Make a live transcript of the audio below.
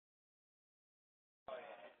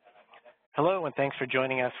Hello, and thanks for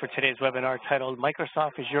joining us for today's webinar titled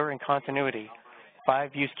Microsoft Azure and Continuity,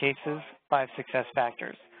 5 Use Cases, 5 Success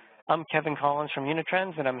Factors. I'm Kevin Collins from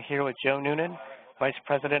Unitrends, and I'm here with Joe Noonan, Vice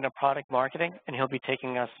President of Product Marketing, and he'll be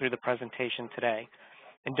taking us through the presentation today.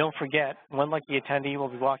 And don't forget, one lucky attendee will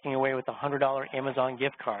be walking away with a $100 Amazon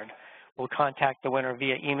gift card. We'll contact the winner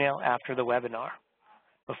via email after the webinar.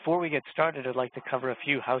 Before we get started, I'd like to cover a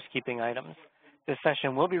few housekeeping items. This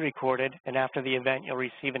session will be recorded, and after the event, you'll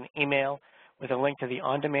receive an email with a link to the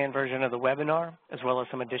on-demand version of the webinar, as well as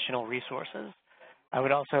some additional resources. I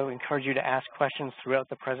would also encourage you to ask questions throughout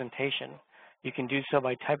the presentation. You can do so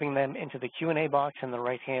by typing them into the Q&A box in the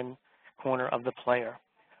right-hand corner of the player.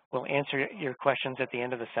 We'll answer your questions at the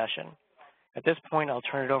end of the session. At this point, I'll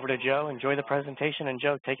turn it over to Joe. Enjoy the presentation, and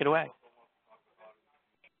Joe, take it away.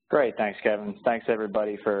 Great, thanks, Kevin. Thanks,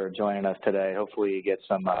 everybody, for joining us today. Hopefully, you get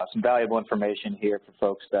some valuable information here for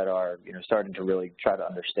folks that are, starting to really try to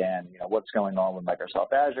understand, what's going on with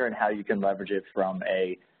Microsoft Azure and how you can leverage it from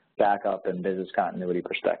a backup and business continuity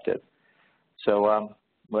perspective. So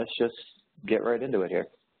let's just get right into it here.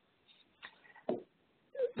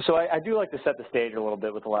 So I do like to set the stage a little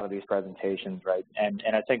bit with a lot of these presentations, right? And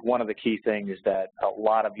I think one of the key things that a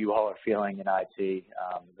lot of you all are feeling in IT,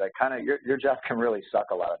 that kind of your job can really suck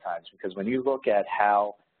a lot of times, because when you look at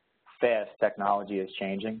how fast technology is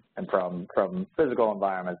changing, and from physical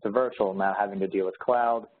environments to virtual, now having to deal with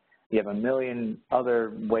cloud, you have a million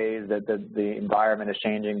other ways that the environment is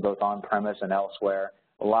changing, both on-premise and elsewhere,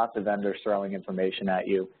 lots of vendors throwing information at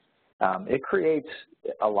you. It creates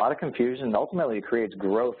a lot of confusion, and ultimately it creates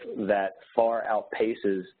growth that far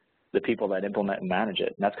outpaces the people that implement and manage it.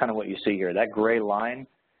 And that's kind of what you see here. That gray line,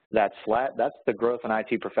 that's flat, that's the growth in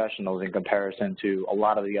IT professionals in comparison to a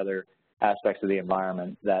lot of the other aspects of the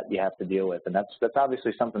environment that you have to deal with. And that's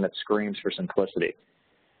obviously something that screams for simplicity.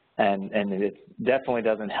 And it definitely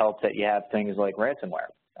doesn't help that you have things like ransomware.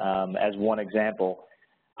 As one example,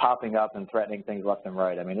 popping up and threatening things left and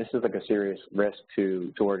right. I mean, this is like a serious risk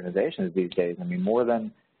to organizations these days. I mean, more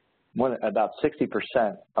than about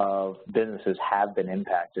 60% of businesses have been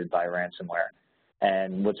impacted by ransomware.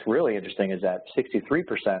 And what's really interesting is that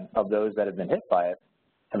 63% of those that have been hit by it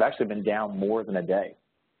have actually been down more than a day,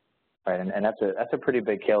 right? And that's a pretty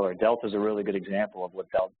big killer. Delta is a really good example of what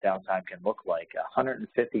downtime can look like.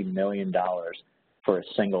 $150 million for a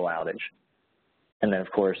single outage. And then,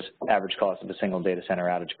 of course, average cost of a single data center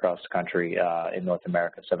outage across the country in North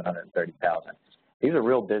America, $730,000. These are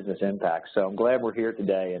real business impacts. So I'm glad we're here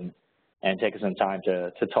today and taking some time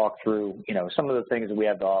to talk through, some of the things that we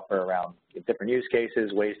have to offer around different use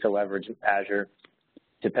cases, ways to leverage Azure,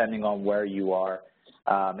 depending on where you are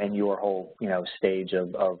in your whole, stage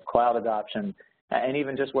of cloud adoption, and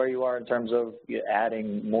even just where you are in terms of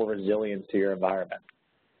adding more resilience to your environment.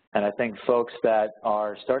 And I think folks that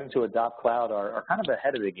are starting to adopt cloud are kind of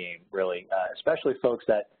ahead of the game, really, especially folks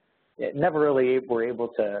that never really were able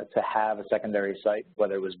to have a secondary site,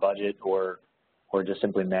 whether it was budget or just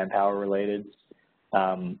simply manpower related.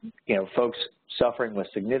 Folks suffering with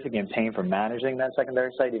significant pain from managing that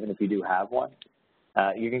secondary site, even if you do have one.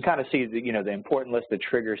 You can kind of see the important list of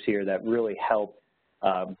triggers here that really help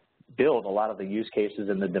build a lot of the use cases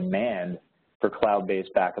and the demand for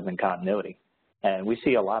cloud-based backup and continuity. And we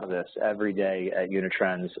see a lot of this every day at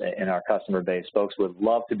Unitrends in our customer base. Folks would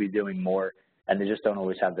love to be doing more, and they just don't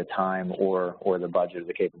always have the time or the budget or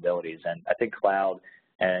the capabilities. And I think cloud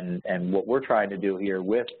and what we're trying to do here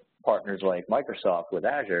with partners like Microsoft with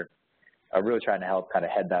Azure are really trying to help kind of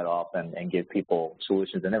head that off and give people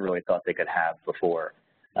solutions they never really thought they could have before,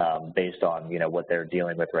 based on what they're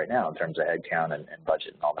dealing with right now in terms of headcount and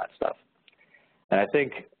budget and all that stuff. And I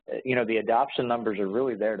think the adoption numbers are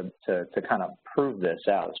really there to kind of prove this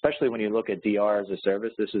out, especially when you look at DR as a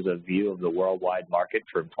service. This is a view of the worldwide market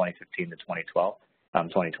from 2015 to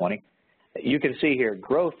 2020. You can see here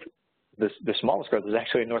growth, the smallest growth is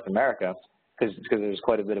actually in North America because there's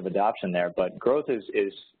quite a bit of adoption there, but growth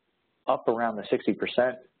is up around the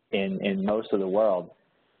 60% in most of the world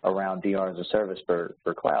around DR as a service for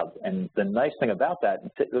cloud. And the nice thing about that,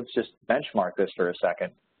 let's just benchmark this for a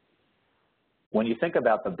second. When you think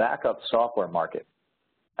about the backup software market,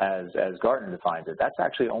 as Gartner defines it, that's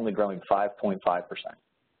actually only growing 5.5%.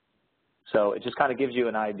 So it just kind of gives you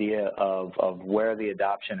an idea of where the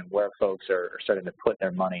adoption and where folks are starting to put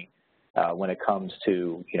their money when it comes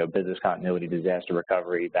to business continuity, disaster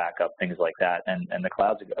recovery, backup, things like that. And the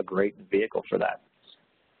cloud's a great vehicle for that.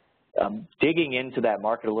 Digging into that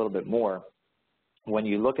market a little bit more, when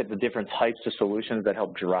you look at the different types of solutions that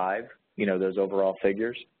help drive those overall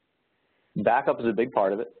figures, backup is a big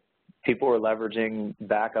part of it. people are leveraging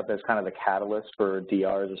backup as kind of the catalyst for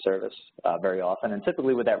DR as a service very often. And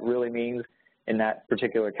typically what that really means in that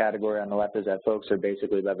particular category on the left is that folks are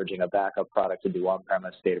basically leveraging a backup product to do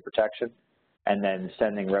on-premise data protection and then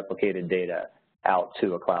sending replicated data out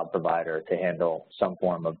to a cloud provider to handle some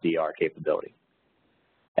form of DR capability.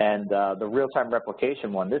 And the real-time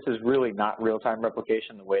replication one, this is really not real-time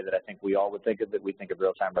replication the way that I think we all would think of it. We think of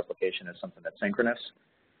real-time replication as something that's synchronous,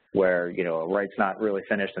 where, you know, a write's not really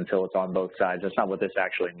finished until it's on both sides. That's not what this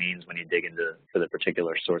actually means when you dig into the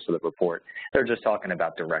particular source of the report. They're just talking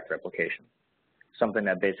about direct replication, something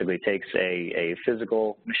that basically takes a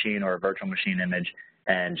physical machine or a virtual machine image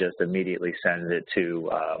and just immediately sends it to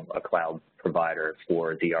a cloud provider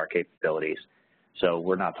for DR capabilities. So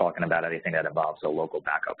we're not talking about anything that involves a local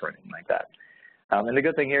backup or anything like that. And the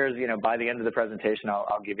good thing here is, you know, by the end of the presentation,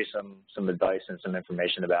 I'll give you some advice and some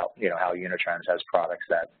information about, you know, how Unitrends has products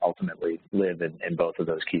that ultimately live in both of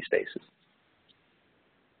those key spaces.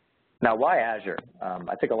 Now, why Azure?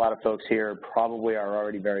 I think a lot of folks here probably are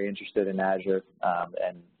already very interested in Azure,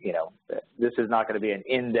 and, you know, this is not going to be an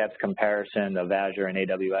in-depth comparison of Azure and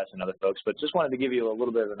AWS and other folks, but just wanted to give you a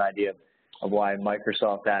little bit of an idea of why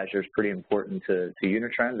Microsoft Azure is pretty important to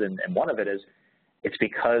Unitrends, and one of it is it's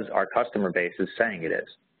because our customer base is saying it is.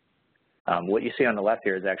 What you see on the left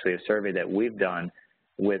here is actually a survey that we've done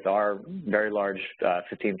with our very large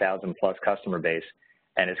 15,000 plus customer base,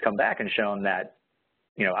 and it's come back and shown that,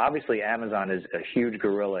 you know, obviously Amazon is a huge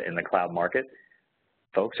gorilla in the cloud market.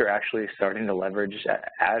 Folks are actually starting to leverage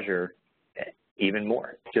Azure even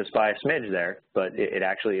more, just by a smidge there, but it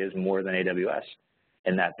actually is more than AWS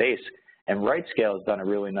in that base. And RightScale has done a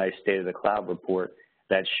really nice State of the Cloud report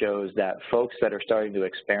that shows that folks that are starting to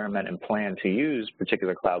experiment and plan to use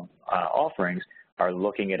particular cloud offerings are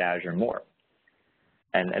looking at Azure more.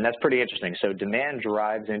 And that's pretty interesting. So demand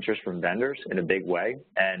drives interest from vendors in a big way,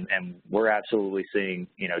 and we're absolutely seeing,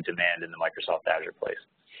 you know, demand in the Microsoft Azure place.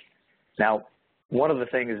 Now, one of the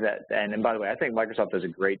things that, and by the way, I think Microsoft does a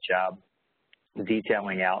great job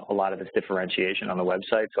detailing out a lot of its differentiation on the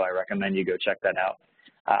website, so I recommend you go check that out.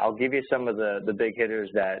 I'll give you some of the big hitters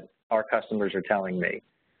that our customers are telling me,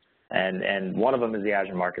 and one of them is the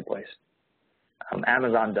Azure Marketplace.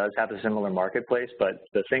 Amazon does have a similar marketplace, but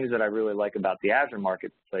the things that I really like about the Azure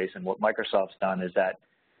Marketplace and what Microsoft's done is that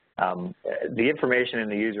the information in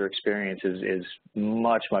the user experience is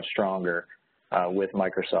much, much stronger with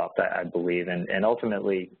Microsoft, I believe, and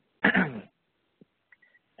ultimately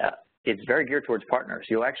it's very geared towards partners.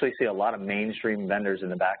 You'll actually see a lot of mainstream vendors in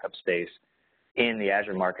the backup space in the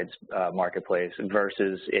Azure Marketplace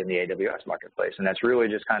versus in the AWS Marketplace. And that's really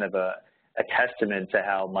just kind of a testament to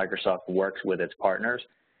how Microsoft works with its partners.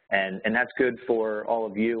 And that's good for all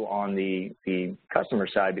of you on the customer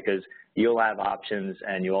side, because you'll have options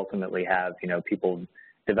and you ultimately have, you know, people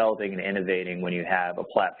developing and innovating when you have a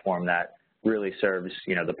platform that really serves,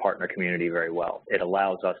 you know, the partner community very well. It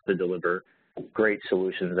allows us to deliver great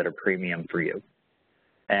solutions that are premium for you.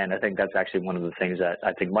 And I think that's actually one of the things that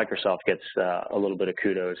I think Microsoft gets a little bit of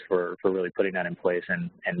kudos for really putting that in place and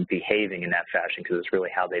behaving in that fashion, because it's really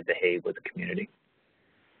how they behave with the community.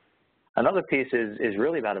 Another piece is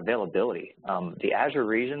really about availability. The Azure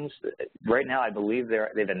regions, right now I believe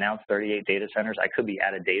they've announced 38 data centers. I could be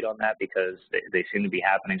out of date on that because they seem to be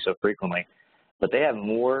happening so frequently. But they have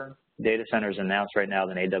more data centers announced right now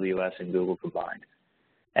than AWS and Google combined.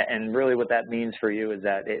 And really what that means for you is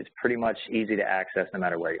that it's pretty much easy to access no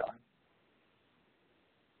matter where you are.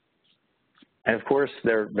 And of course,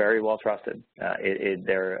 they're very well trusted.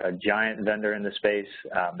 They're a giant vendor in the space.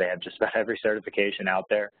 They have just about every certification out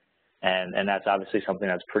there. And that's obviously something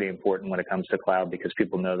that's pretty important when it comes to cloud, because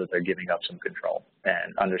people know that they're giving up some control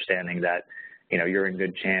and understanding that, you know, you're in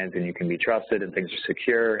good hands and you can be trusted and things are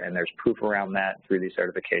secure, and there's proof around that through these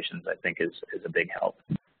certifications, I think is a big help.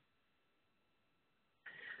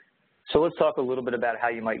 So let's talk a little bit about how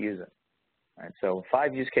you might use it. All right, so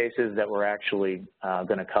 5 use cases that we're actually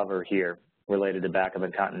going to cover here related to backup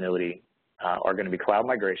and continuity are going to be cloud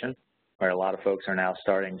migration, where a lot of folks are now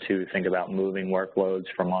starting to think about moving workloads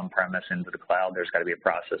from on-premise into the cloud. There's got to be a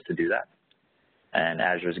process to do that, and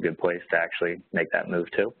Azure is a good place to actually make that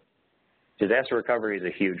move too. Disaster recovery is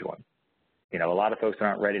a huge one. You know, a lot of folks that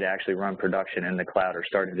aren't ready to actually run production in the cloud are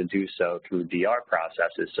starting to do so through DR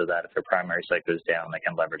processes, so that if their primary site goes down, they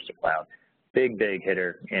can leverage the cloud. Big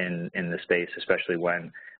hitter in the space, especially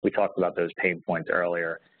when we talked about those pain points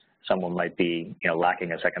earlier. Someone might be, you know,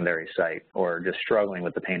 lacking a secondary site or just struggling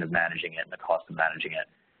with the pain of managing it and the cost of managing it.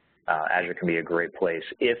 Azure can be a great place,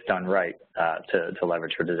 if done right, to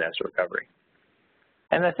leverage for disaster recovery.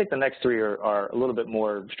 And I think the next 3 are a little bit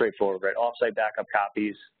more straightforward, right? Offsite backup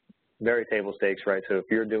copies, very table stakes, right? So if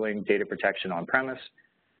you're doing data protection on-premise,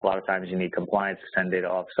 a lot of times you need compliance to send data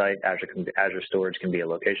off-site. Azure Storage can be a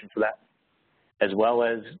location for that. As well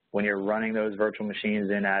as when you're running those virtual machines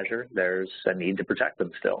in Azure, there's a need to protect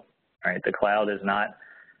them still, right? The cloud is not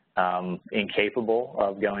incapable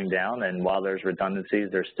of going down, and while there's redundancies,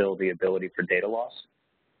 there's still the ability for data loss.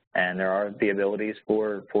 And there are the abilities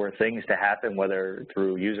for things to happen, whether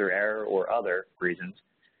through user error or other reasons,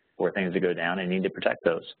 for things to go down, and you need to protect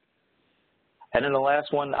those. And then the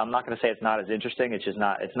last one, I'm not going to say it's not as interesting. It's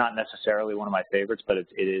not necessarily one of my favorites, but it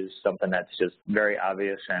is something that's just very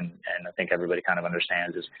obvious, and I think everybody kind of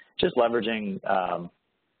understands, is just leveraging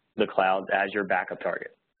the cloud as your backup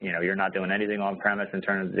target. You know, you're not doing anything on-premise in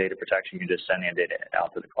terms of data protection. You're just sending data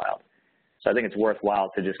out to the cloud. So I think it's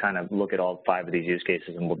worthwhile to just kind of look at all 5 of these use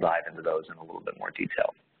cases, and we'll dive into those in a little bit more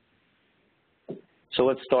detail. So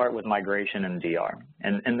let's start with migration and DR.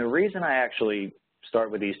 And the reason I actually start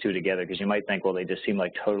with these two together, because you might think, well, they just seem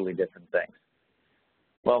like totally different things.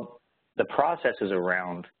 Well, the processes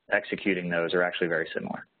around executing those are actually very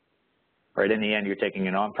similar. Right, in the end, you're taking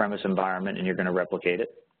an on-premise environment and you're going to replicate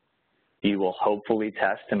it. You will hopefully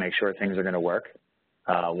test to make sure things are going to work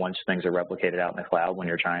once things are replicated out in the cloud, when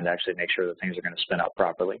you're trying to actually make sure that things are going to spin up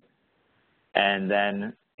properly. And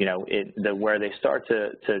then, you know, where they start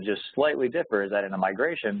to just slightly differ is that in a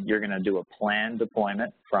migration, you're going to do a planned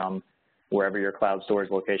deployment from wherever your cloud storage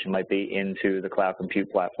location might be into the cloud compute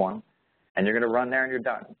platform, and you're going to run there and you're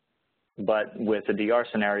done. But with a DR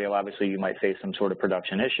scenario, obviously you might face some sort of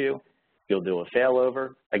production issue. You'll do a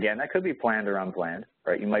failover. Again, that could be planned or unplanned,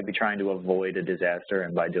 right? You might be trying to avoid a disaster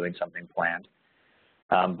and by doing something planned.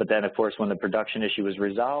 But then, of course, when the production issue is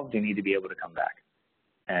resolved, you need to be able to come back.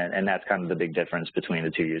 And that's kind of the big difference between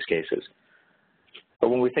the two use cases. But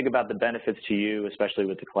when we think about the benefits to you, especially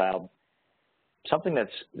with the cloud, something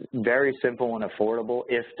that's very simple and affordable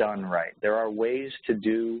if done right. There are ways to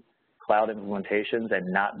do cloud implementations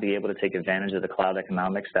and not be able to take advantage of the cloud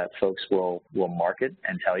economics that folks will market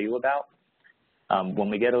and tell you about. When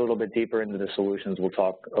we get a little bit deeper into the solutions, we'll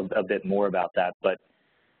talk a bit more about that. But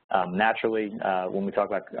naturally, when we talk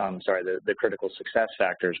about, the critical success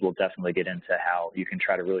factors, we'll definitely get into how you can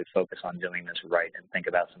try to really focus on doing this right and think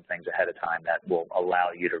about some things ahead of time that will allow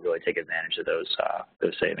you to really take advantage of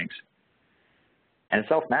those savings. And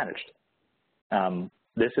self-managed.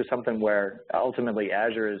 This is something where ultimately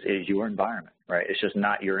Azure is your environment, right? It's just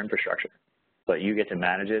not your infrastructure, but you get to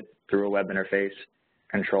manage it through a web interface,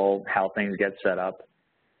 control how things get set up.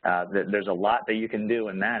 There's a lot that you can do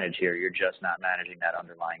and manage here. You're just not managing that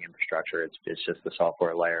underlying infrastructure. It's just the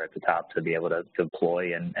software layer at the top to be able to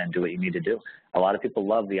deploy and do what you need to do. A lot of people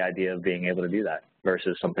love the idea of being able to do that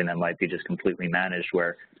versus something that might be just completely managed,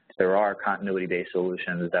 where there are continuity-based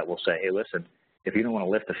solutions that will say, hey, listen, if you don't want to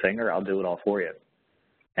lift a finger, I'll do it all for you.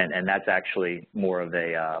 And that's actually more of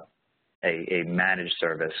a managed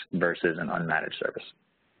service versus an unmanaged service.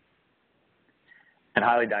 And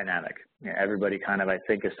highly dynamic. You know, everybody kind of, I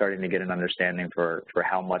think, is starting to get an understanding for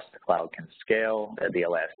how much the cloud can scale, the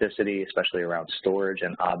elasticity, especially around storage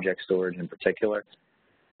and object storage in particular.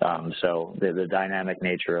 So the dynamic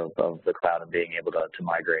nature of the cloud and being able to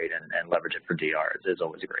migrate and leverage it for DR is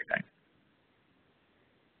always a great thing.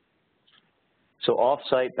 So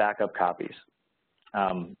off-site backup copies.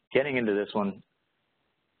 Getting into this one,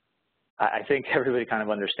 I think everybody kind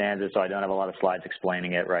of understands it, so I don't have a lot of slides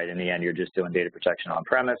explaining it, right? In the end, you're just doing data protection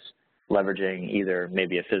on-premise, leveraging either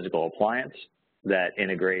maybe a physical appliance that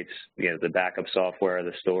integrates, you know, the backup software,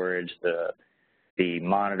 the storage, the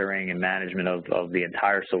monitoring and management of the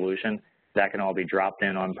entire solution. That can all be dropped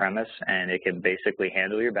in on-premise, and it can basically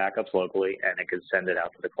handle your backups locally, and it can send it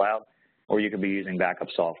out to the cloud, or you could be using backup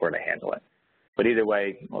software to handle it. But either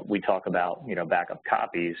way, we talk about, you know, backup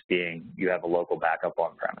copies being you have a local backup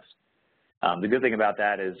on-premise. The good thing about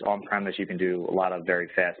that is on-premise you can do a lot of very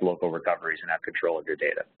fast local recoveries and have control of your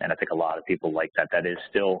data. And I think a lot of people like that. That is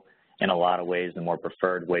still, in a lot of ways, the more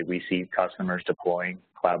preferred way we see customers deploying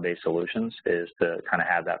cloud-based solutions is to kind of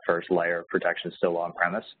have that first layer of protection still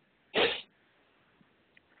on-premise.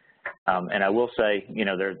 And I will say, you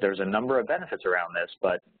know, there's a number of benefits around this,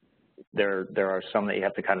 but there are some that you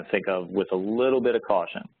have to kind of think of with a little bit of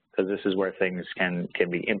caution, because this is where things can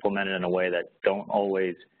be implemented in a way that don't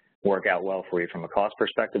always work out well for you from a cost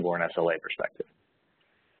perspective or an SLA perspective.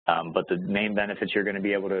 But the main benefits you're going to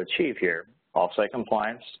be able to achieve here, off-site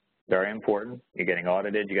compliance, very important. You're getting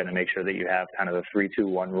audited. You got to make sure that you have kind of a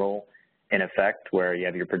 3-2-1 rule in effect, where you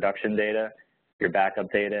have your production data, your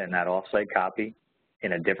backup data, and that off-site copy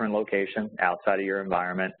in a different location outside of your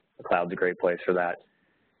environment. The cloud's a great place for that.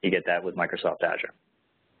 You get that with Microsoft Azure.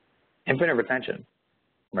 Infinite retention.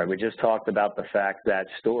 right? We just talked about the fact that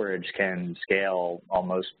storage can scale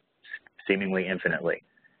almost seemingly infinitely,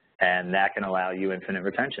 and that can allow you infinite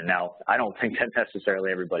retention. Now, I don't think that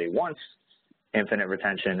necessarily everybody wants infinite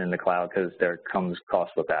retention in the cloud because there comes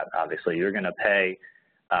cost with that. Obviously, you're going to pay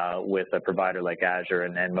with a provider like Azure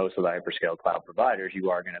and most of the hyperscale cloud providers, you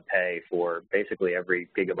are going to pay for basically every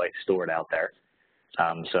gigabyte stored out there.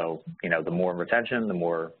 So, the more retention, the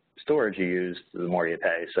more storage you use, the more you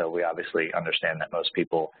pay. So we obviously understand that most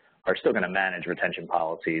people are still going to manage retention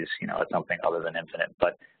policies, at something other than infinite.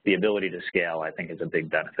 But the ability to scale, I think, is a big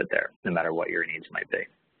benefit there, no matter what your needs might be.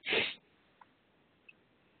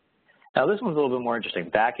 Now, this one's a little bit more interesting,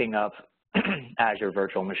 backing up Azure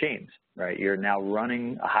virtual machines, right? You're now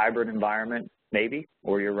running a hybrid environment, maybe,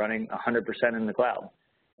 or you're running 100% in the cloud,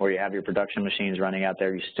 or you have your production machines running out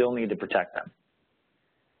there. You still need to protect them.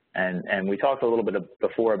 And we talked a little bit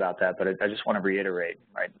before about that, but I just want to reiterate,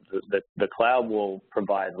 right? The cloud will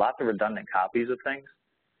provide lots of redundant copies of things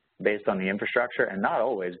based on the infrastructure, and not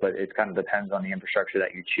always, but it kind of depends on the infrastructure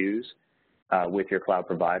that you choose with your cloud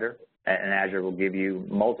provider. And Azure will give you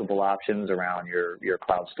multiple options around your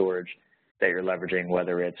cloud storage that you're leveraging,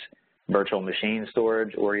 whether it's virtual machine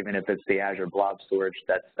storage or even if it's the Azure blob storage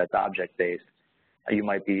that's object-based.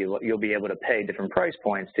 You'll be able to pay different price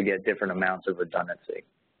points to get different amounts of redundancy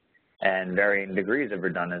and varying degrees of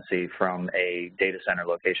redundancy from a data center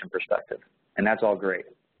location perspective. And that's all great,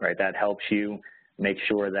 right? That helps you make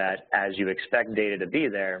sure that as you expect data to be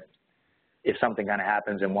there, if something kind of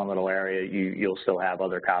happens in one little area, you'll still have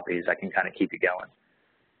other copies that can kind of keep you going.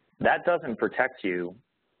 That doesn't protect you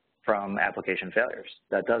from application failures.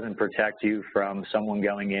 That doesn't protect you from someone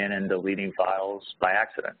going in and deleting files by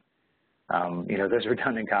accident. Those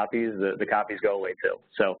redundant copies, the copies go away too.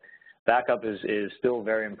 So backup is still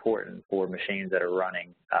very important for machines that are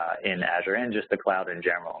running in Azure and just the cloud in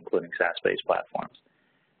general, including SaaS-based platforms.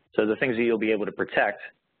 So the things that you'll be able to protect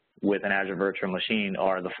with an Azure virtual machine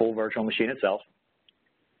are the full virtual machine itself.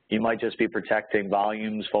 You might just be protecting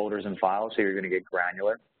volumes, folders, and files, so you're going to get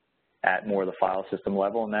granular at more of the file system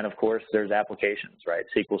level. And then, of course, there's applications, right?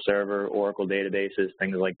 SQL Server, Oracle databases,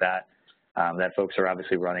 things like that, that folks are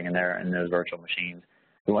obviously running in those virtual machines.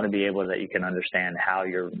 We want to be able that you can understand how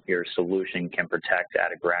your solution can protect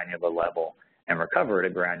at a granular level and recover at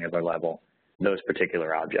a granular level those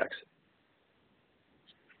particular objects.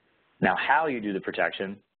 Now, how you do the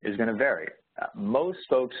protection is going to vary. Most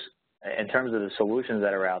folks, in terms of the solutions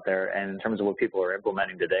that are out there and in terms of what people are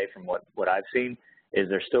implementing today from what I've seen, is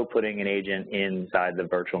they're still putting an agent inside the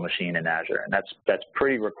virtual machine in Azure. And that's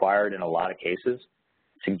pretty required in a lot of cases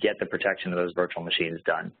to get the protection of those virtual machines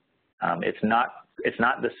done. It's not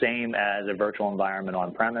the same as a virtual environment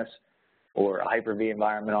on-premise or a Hyper-V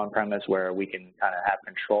environment on-premise where we can kind of have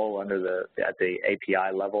control at the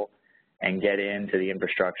API level and get into the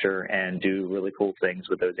infrastructure and do really cool things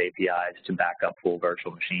with those APIs to back up full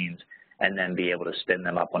virtual machines and then be able to spin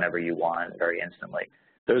them up whenever you want very instantly.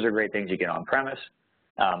 Those are great things you get on-premise.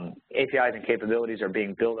 APIs and capabilities are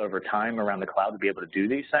being built over time around the cloud to be able to do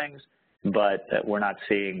these things, but we're not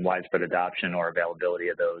seeing widespread adoption or availability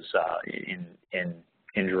of those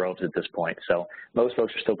in droves at this point. So most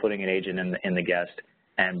folks are still putting an agent in the guest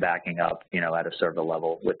and backing up, at a server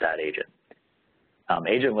level with that agent.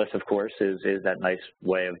 Agentless, of course, is that nice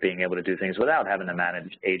way of being able to do things without having to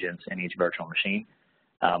manage agents in each virtual machine.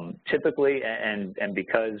 Typically, and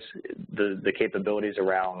because the capabilities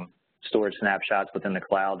around storage snapshots within the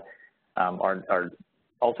cloud are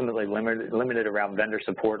ultimately limited around vendor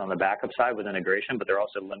support on the backup side with integration, but they're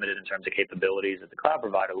also limited in terms of capabilities at the cloud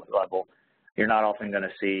provider level. You're not often going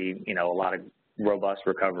to see, a lot of robust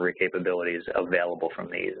recovery capabilities available from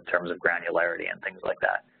these in terms of granularity and things like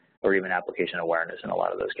that, or even application awareness in a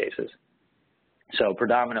lot of those cases. So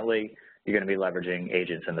predominantly, you're going to be leveraging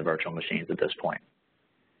agents in the virtual machines at this point.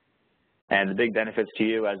 And the big benefits to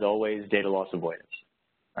you, as always, data loss avoidance.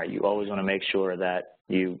 Right? You always want to make sure that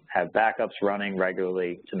you have backups running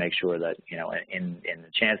regularly to make sure that, in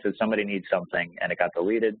the chance that somebody needs something and it got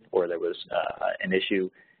deleted or there was an issue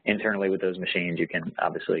internally with those machines, you can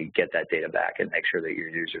obviously get that data back and make sure that your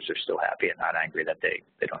users are still happy and not angry that they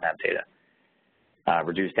don't have data.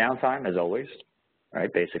 Reduce downtime, as always,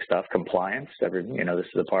 right? Basic stuff. Compliance. This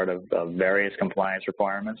is a part of various compliance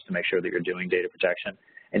requirements to make sure that you're doing data protection.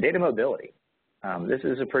 And data mobility. This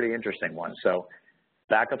is a pretty interesting one. So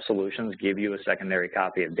backup solutions give you a secondary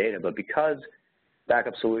copy of data, but because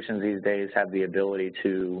backup solutions these days have the ability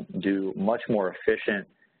to do much more efficient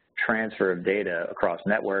transfer of data across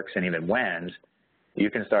networks and even WANs, you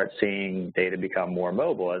can start seeing data become more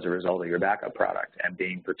mobile as a result of your backup product and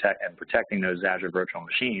protecting those Azure virtual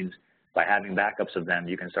machines By having backups of them,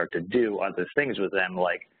 you can start to do other things with them,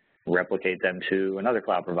 like replicate them to another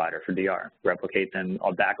cloud provider for DR, replicate them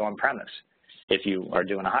back on premise if you are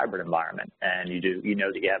doing a hybrid environment and you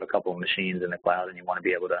know that you have a couple of machines in the cloud and you want to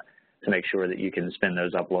be able to make sure that you can spin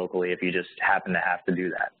those up locally if you just happen to have to do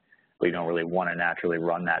that, but you don't really want to naturally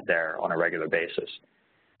run that there on a regular basis.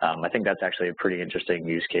 I think that's actually a pretty interesting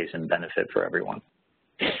use case and benefit for everyone.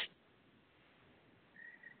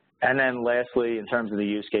 And then lastly, in terms of the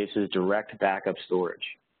use cases, direct backup storage.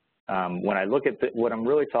 When I look at what I'm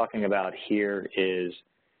really talking about here is,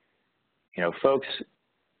 folks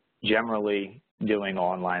generally doing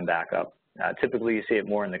online backup. Typically, you see it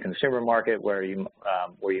more in the consumer market where you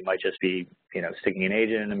might just be, sticking an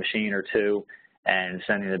agent in a machine or two and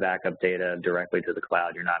sending the backup data directly to the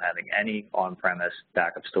cloud. You're not having any on-premise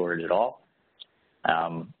backup storage at all.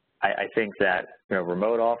 I think that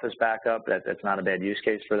remote office backup, that's not a bad use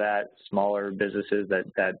case for that. Smaller businesses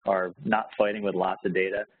that are not fighting with lots of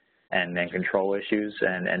data and control issues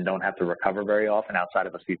and don't have to recover very often outside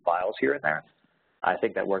of a few files here and there, I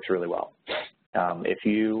think that works really well. If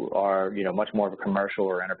you are, much more of a commercial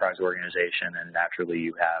or enterprise organization and naturally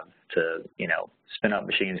you have to, spin up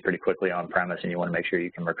machines pretty quickly on premise and you want to make sure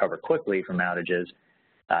you can recover quickly from outages,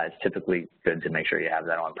 it's typically good to make sure you have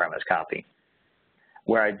that on-premise copy.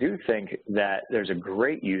 Where I do think that there's a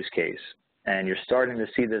great use case, and you're starting to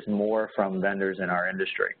see this more from vendors in our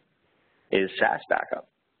industry, is SaaS backup.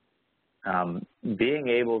 Being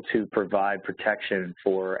able to provide protection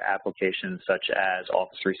for applications such as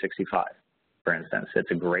Office 365, for instance,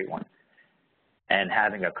 it's a great one. And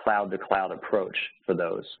having a cloud-to-cloud approach for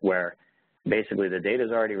those where basically the data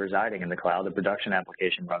is already residing in the cloud, the production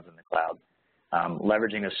application runs in the cloud,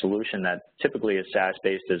 leveraging a solution that typically is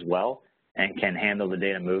SaaS-based as well and can handle the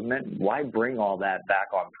data movement. Why bring all that back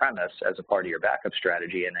on premise as a part of your backup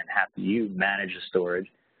strategy and then have you manage the storage?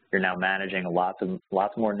 You're now managing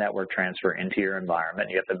lots more network transfer into your environment.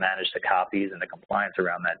 You have to manage the copies and the compliance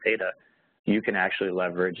around that data. You can actually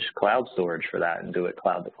leverage cloud storage for that and do it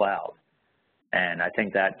cloud to cloud. And I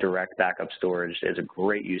think that direct backup storage is a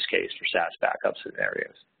great use case for SaaS backup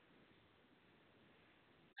scenarios.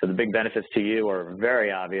 So the big benefits to you are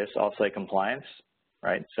very obvious. Off-site compliance,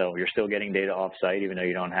 right? So you're still getting data off-site even though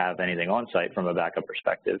you don't have anything on-site from a backup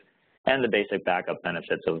perspective, and the basic backup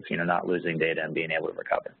benefits of not losing data and being able to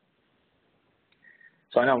recover.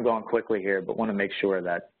 So I know I'm going quickly here, but want to make sure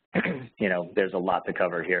that there's a lot to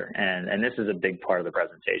cover here, and this is a big part of the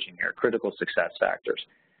presentation here, critical success factors.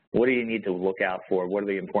 What do you need to look out for? What are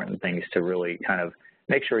the important things to really kind of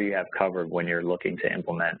make sure you have covered when you're looking to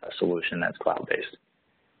implement a solution that's cloud-based?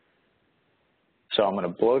 So I'm going to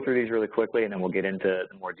blow through these really quickly, and then we'll get into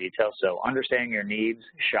more detail. So understanding your needs,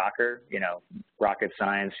 shocker, rocket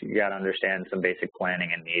science, you got to understand some basic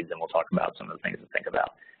planning and needs, and we'll talk about some of the things to think about.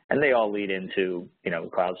 And they all lead into,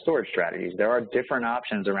 cloud storage strategies. There are different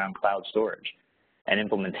options around cloud storage, and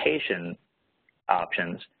implementation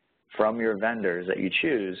options from your vendors that you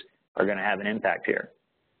choose are going to have an impact here.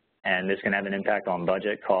 And this can have an impact on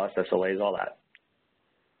budget, cost, SLAs, all that.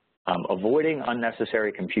 Avoiding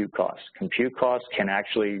unnecessary compute costs. Compute costs can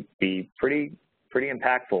actually be pretty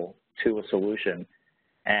impactful to a solution,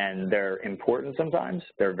 and they're important sometimes,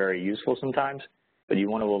 they're very useful sometimes, but you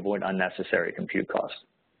want to avoid unnecessary compute costs.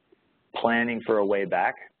 Planning for a way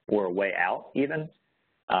back or a way out even.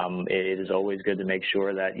 It is always good to make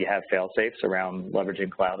sure that you have fail-safes around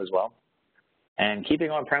leveraging cloud as well. And keeping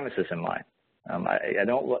on-premises in mind.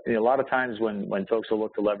 A lot of times when folks will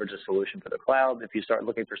look to leverage a solution for the cloud, if you start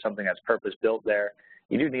looking for something that's purpose-built there,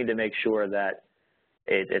 you do need to make sure that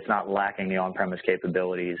it's not lacking the on-premise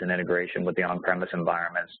capabilities and integration with the on-premise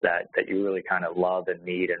environments that you really kind of love and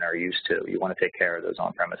need and are used to. You want to take care of those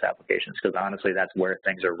on-premise applications because honestly, that's where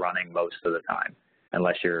things are running most of the time,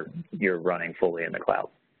 unless you're running fully in the cloud.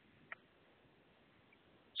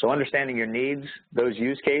 So understanding your needs, those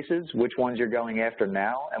use cases, which ones you're going after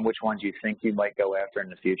now and which ones you think you might go after in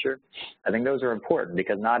the future, I think those are important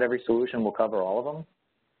because not every solution will cover all of them,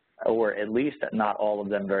 or at least not all of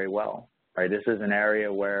them very well. Right? This is an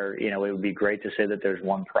area where, it would be great to say that there's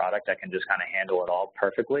one product that can just kind of handle it all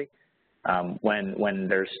perfectly. When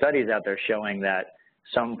there's studies out there showing that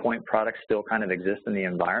some point products still kind of exist in the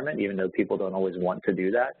environment, even though people don't always want to do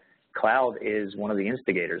that, cloud is one of the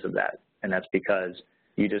instigators of that. And that's because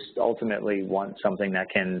you just ultimately want something that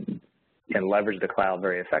can leverage the cloud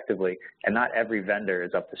very effectively, and not every vendor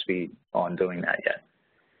is up to speed on doing that yet.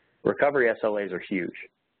 Recovery SLAs are huge.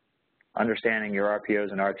 Understanding your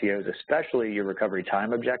RPOs and RTOs, especially your recovery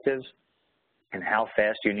time objectives and how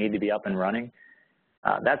fast you need to be up and running,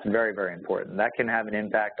 that's very, very important. That can have an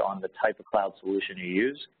impact on the type of cloud solution you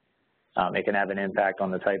use It can have an impact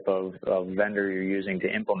on the type of vendor you're using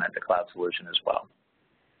to implement the cloud solution as well.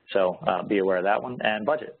 So be aware of that one. And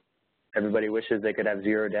budget. Everybody wishes they could have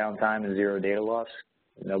zero downtime and zero data loss.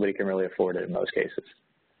 Nobody can really afford it in most cases.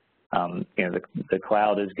 The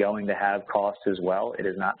cloud is going to have costs as well. It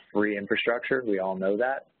is not free infrastructure. We all know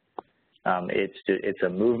that. It's a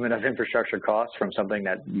movement of infrastructure costs from something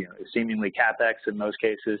that is seemingly CapEx in most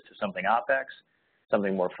cases to something OpEx,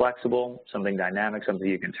 something more flexible, something dynamic, something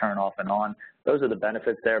you can turn off and on. Those are the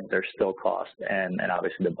benefits there, but there's still cost, and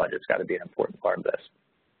obviously the budget's got to be an important part of this.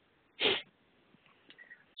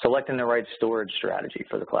 Selecting the right storage strategy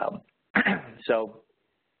for the cloud. So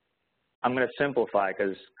I'm going to simplify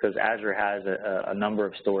because Azure has a number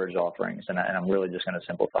of storage offerings, and I'm really just going to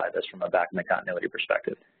simplify this from a backend continuity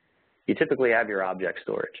perspective. You typically have your object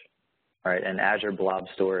storage, right? And Azure Blob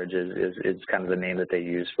Storage is kind of the name that they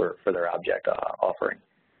use for their object offering.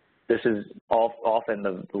 This is often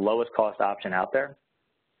the lowest cost option out there,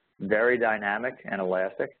 very dynamic and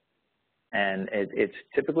elastic, and it's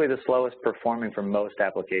typically the slowest performing for most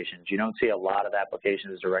applications. You don't see a lot of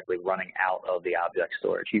applications directly running out of the object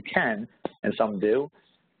storage. You can, and some do,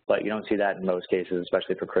 but you don't see that in most cases,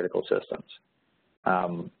 especially for critical systems.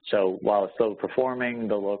 So while it's slow performing,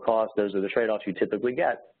 the low cost, those are the trade-offs you typically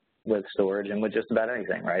get with storage and with just about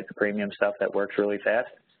anything, right? The premium stuff that works really fast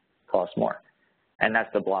costs more. And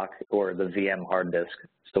that's the block or the VM hard disk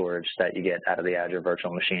storage that you get out of the Azure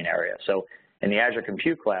virtual machine area. So in the Azure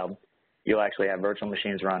Compute Cloud, you'll actually have virtual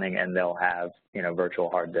machines running, and they'll have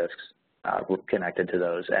virtual hard disks connected to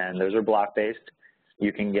those, and those are block-based.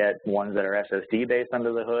 You can get ones that are SSD-based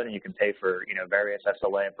under the hood, and you can pay for various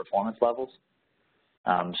SLA and performance levels.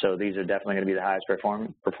 So these are definitely going to be the highest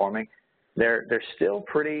performing. They're still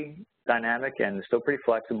pretty dynamic and still pretty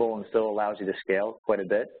flexible and still allows you to scale quite a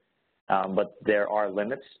bit, but there are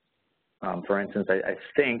limits. For instance, I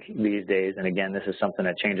think these days, and again, this is something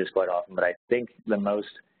that changes quite often, but I think the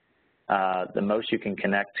most you can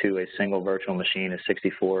connect to a single virtual machine is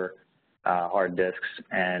 64 hard disks,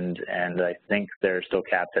 and I think they're still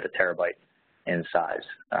capped at 1 terabyte in size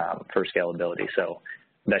for scalability. So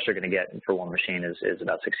the best you're going to get for one machine is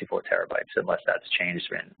about 64 terabytes, unless that's changed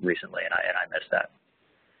recently, and I missed that.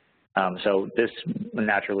 So this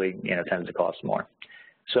naturally tends to cost more.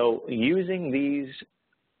 So using these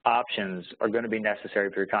options are going to be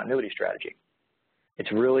necessary for your continuity strategy.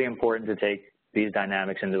 It's really important to take these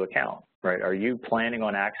dynamics into account, right? Are you planning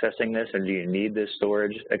on accessing this, and do you need this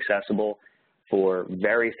storage accessible for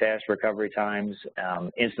very fast recovery times,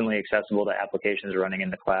 instantly accessible to applications running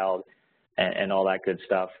in the cloud, and all that good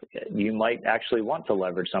stuff? You might actually want to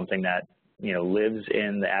leverage something that lives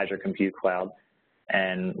in the Azure Compute Cloud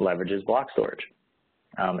and leverages block storage,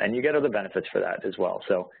 and you get other benefits for that as well.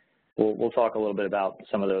 So we'll talk a little bit about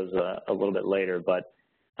some of those a little bit later, but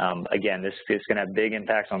again, this is going to have big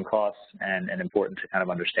impacts on costs, and important to kind of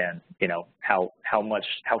understand, how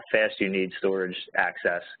fast you need storage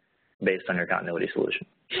access based on your continuity solution.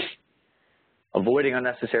 Avoiding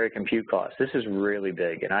unnecessary compute costs. This is really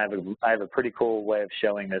big, and I have a pretty cool way of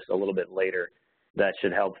showing this a little bit later that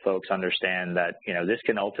should help folks understand that this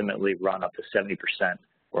can ultimately run up to 70%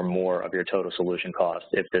 or more of your total solution cost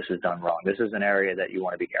if this is done wrong. This is an area that you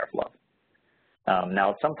want to be careful of.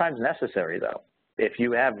 Now, it's sometimes necessary though. If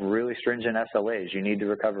you have really stringent SLAs, you need to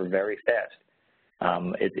recover very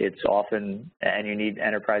fast. It's often, and you need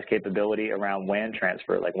enterprise capability around WAN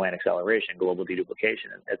transfer, like WAN acceleration, global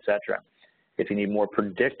deduplication, et cetera. If you need more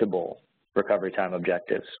predictable recovery time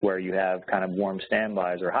objectives, where you have kind of warm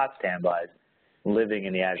standbys or hot standbys living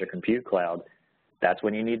in the Azure Compute Cloud, that's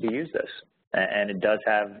when you need to use this. And it does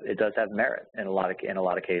have merit in a lot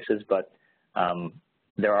of cases, but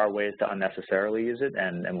there are ways to unnecessarily use it,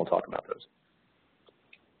 and we'll talk about those.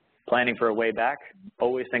 Planning for a way back.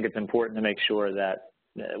 Always think it's important to make sure that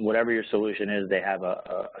whatever your solution is, they have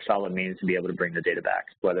a solid means to be able to bring the data back,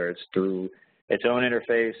 whether it's through its own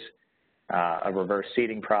interface, a reverse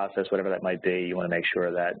seeding process, whatever that might be. You want to make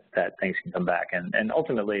sure that things can come back. And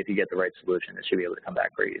ultimately, if you get the right solution, it should be able to come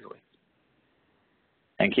back very easily.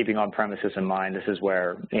 And keeping on-premises in mind, this is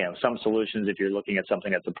where, some solutions, if you're looking at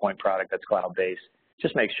something that's a point product that's cloud-based,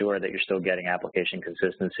 just make sure that you're still getting application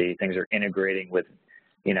consistency. Things are integrating with,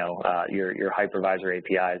 your hypervisor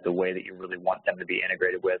APIs the way that you really want them to be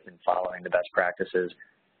integrated with, and following the best practices.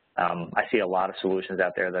 I see a lot of solutions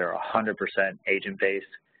out there that are 100% agent-based,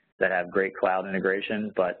 that have great cloud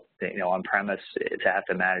integration, but on-premise, to have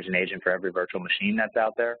to manage an agent for every virtual machine that's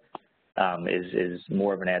out there is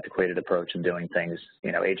more of an antiquated approach of doing things.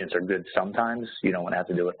 Agents are good sometimes. You don't want to have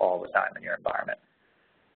to do it all the time in your environment.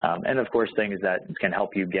 And of course, things that can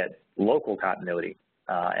help you get local continuity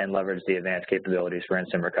and leverage the advanced capabilities for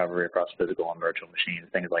instant recovery across physical and virtual machines.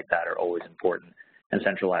 Things like that are always important, and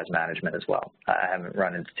centralized management as well. I haven't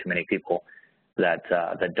run into too many people that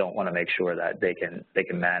don't want to make sure that they can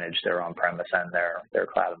manage their on-premise and their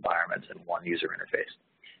cloud environments in one user interface.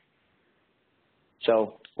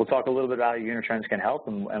 So we'll talk a little bit about how Unitrends can help,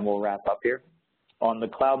 and we'll wrap up here. On the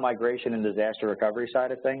cloud migration and disaster recovery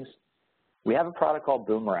side of things, we have a product called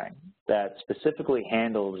Boomerang that specifically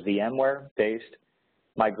handles VMware-based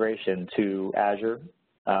migration to Azure.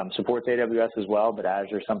 Supports AWS as well, but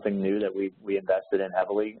Azure is something new that we invested in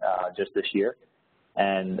heavily just this year,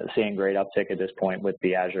 and seeing great uptick at this point with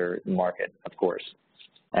the Azure market, of course.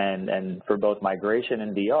 And for both migration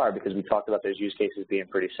and DR, because we talked about those use cases being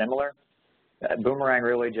pretty similar, Boomerang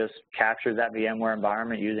really just captures that VMware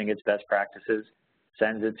environment using its best practices,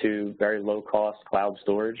 sends it to very low-cost cloud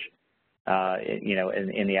storage,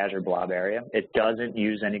 in the Azure blob area. It doesn't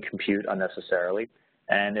use any compute unnecessarily,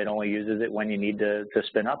 and it only uses it when you need to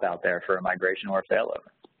spin up out there for a migration or a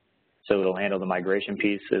failover. So it'll handle the migration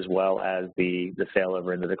piece as well as the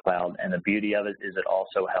failover into the cloud. And the beauty of it is it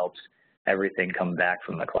also helps everything come back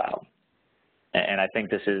from the cloud. And I think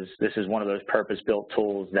this is one of those purpose-built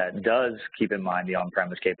tools that does keep in mind the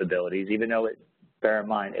on-premise capabilities, even though bear in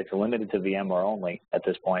mind, it's limited to VMware only at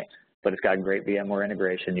this point, but it's got great VMware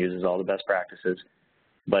integration, uses all the best practices,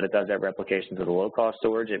 but it does that replication to the low-cost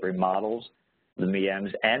storage. It remodels the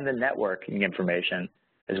VMs and the networking information,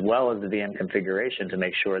 as well as the VM configuration, to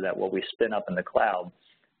make sure that what we spin up in the cloud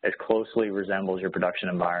as closely resembles your production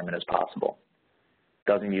environment as possible.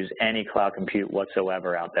 Doesn't use any cloud compute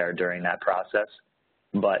whatsoever out there during that process,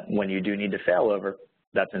 but when you do need to fail over,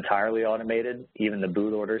 that's entirely automated, even the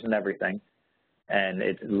boot orders and everything, and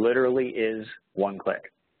it literally is one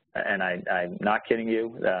click. And I'm not kidding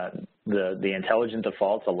you, the intelligent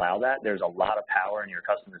defaults allow that. There's a lot of power in your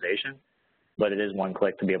customization, but it is one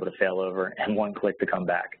click to be able to fail over and one click to come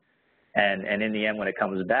back. And in the end, when it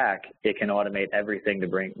comes back, it can automate everything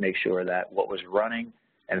to make sure that what was running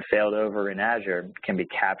and failed over in Azure can be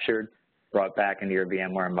captured, brought back into your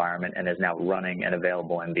VMware environment, and is now running and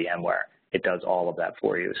available in VMware. It does all of that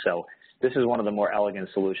for you. So this is one of the more elegant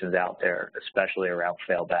solutions out there, especially around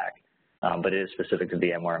failback, but it is specific to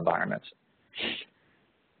VMware environments.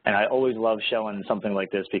 And I always love showing something like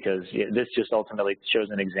this because this just ultimately shows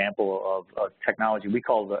an example of technology. We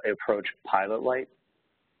call the approach pilot light,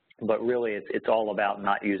 but really it's all about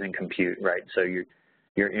not using compute, right? So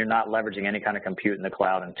you're not leveraging any kind of compute in the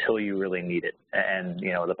cloud until you really need it. And,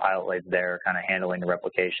 the pilot light's there kind of handling the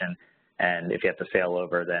replication. And if you have to fail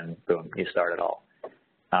over, then boom, you start it all.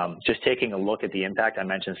 Just taking a look at the impact, I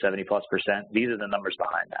mentioned 70+%. These are the numbers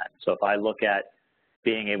behind that. So if I look at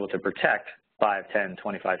being able to protect 5, 10,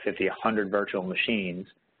 25, 50, 100 virtual machines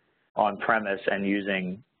on premise and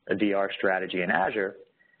using a DR strategy in Azure,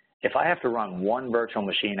 if I have to run one virtual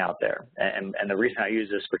machine out there, and the reason I use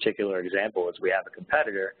this particular example is we have a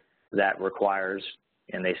competitor that requires,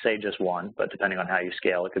 and they say just one, but depending on how you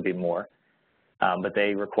scale, it could be more, but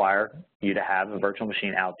they require you to have a virtual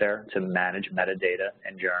machine out there to manage metadata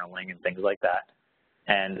and journaling and things like that.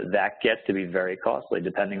 And that gets to be very costly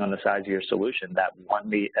depending on the size of your solution. That one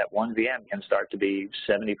VM can start to be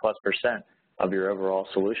 70+% of your overall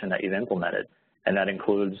solution that you've implemented. And that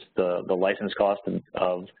includes the license cost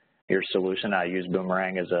of your solution. I use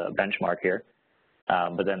Boomerang as a benchmark here.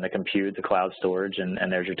 But then the compute, the cloud storage,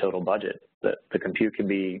 and there's your total budget. The compute can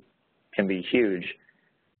be huge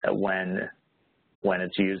when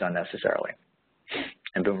it's used unnecessarily.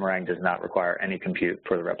 And Boomerang does not require any compute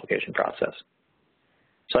for the replication process.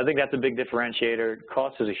 So I think that's a big differentiator.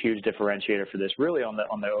 Cost is a huge differentiator for this, really on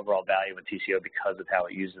the overall value of TCO because of how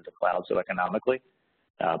it uses the cloud so economically.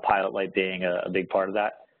 Pilot Light being a big part of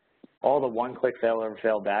that. All the one-click fail-over,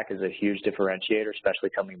 fail-back is a huge differentiator, especially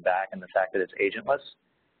coming back, and the fact that it's agentless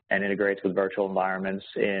and integrates with virtual environments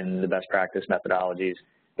in the best practice methodologies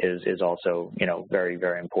is also, very,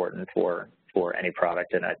 very important for any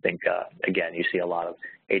product. And I think, again, you see a lot of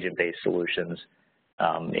agent-based solutions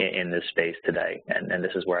in this space today, and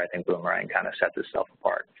this is where I think Boomerang kind of sets itself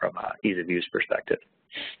apart from an ease-of-use perspective.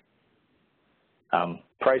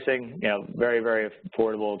 Pricing, very, very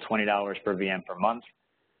affordable, $20 per VM per month.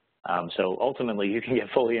 So ultimately, you can get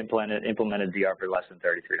fully implemented DR for less than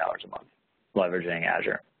 $33 a month, leveraging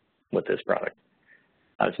Azure with this product.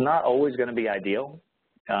 It's not always going to be ideal,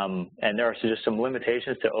 and there are just some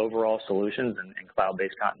limitations to overall solutions and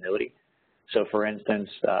cloud-based continuity. So for instance,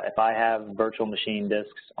 if I have virtual machine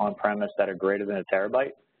disks on premise that are greater than a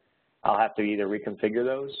terabyte, I'll have to either reconfigure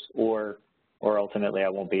those or ultimately I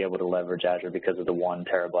won't be able to leverage Azure because of the 1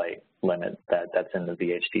 terabyte limit that's in the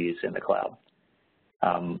VHDs in the cloud.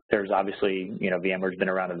 There's obviously, VMware's been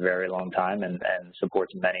around a very long time and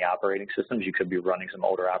supports many operating systems. You could be running some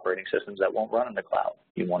older operating systems that won't run in the cloud.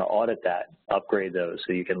 You want to audit that, upgrade those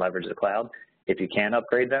so you can leverage the cloud. If you can't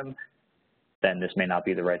upgrade them, then this may not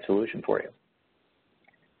be the right solution for you.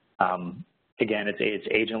 Again, it's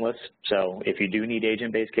agentless, so if you do need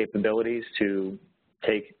agent-based capabilities to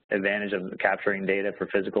take advantage of capturing data for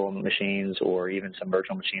physical machines or even some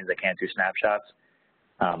virtual machines that can't do snapshots,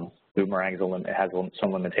 Boomerang has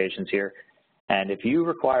some limitations here. And if you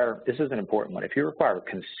require, this is an important one, if you require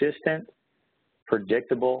consistent,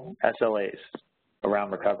 predictable SLAs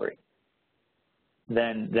around recovery,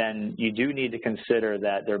 then you do need to consider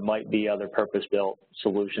that there might be other purpose-built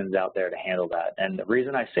solutions out there to handle that. And the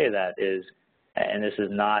reason I say that is, and this is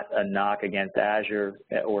not a knock against Azure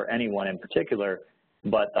or anyone in particular,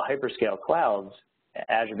 but the hyperscale clouds,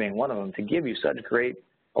 Azure being one of them, to give you such great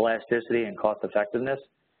elasticity and cost effectiveness,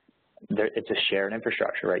 it's a shared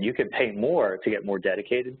infrastructure, right? You could pay more to get more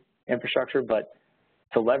dedicated infrastructure, but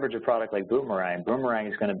to leverage a product like Boomerang, Boomerang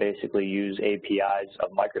is going to basically use APIs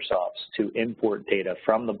of Microsoft's to import data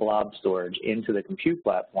from the blob storage into the compute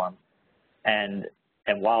platform. And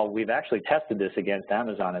while we've actually tested this against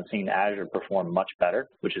Amazon and seen Azure perform much better,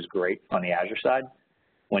 which is great on the Azure side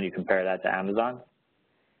when you compare that to Amazon,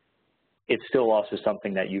 it's still also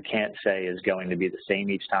something that you can't say is going to be the same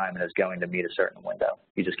each time and is going to meet a certain window.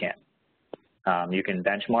 You just can't. You can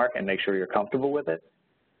benchmark and make sure you're comfortable with it,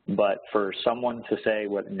 but for someone to say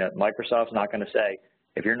what Microsoft's not going to say,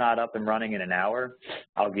 if you're not up and running in an hour,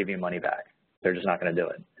 I'll give you money back. They're just not going to do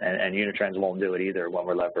it. And Unitrends won't do it either when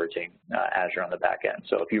we're leveraging Azure on the back end.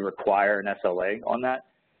 So if you require an SLA on that,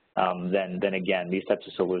 then again, these types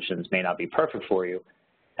of solutions may not be perfect for you.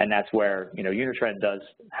 And that's where, Unitrends does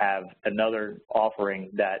have another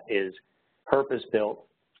offering that is purpose-built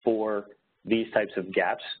for these types of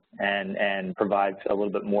gaps and provides a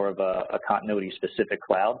little bit more of a continuity-specific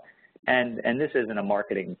cloud. And this isn't a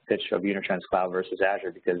marketing pitch of Unitrends Cloud versus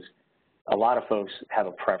Azure, because a lot of folks have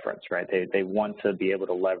a preference, right? They want to be able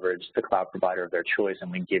to leverage the cloud provider of their choice,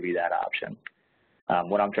 and we give you that option.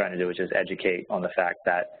 What I'm trying to do is just educate on the fact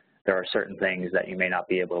that there are certain things that you may not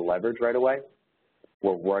be able to leverage right away.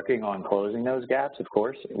 We're working on closing those gaps, of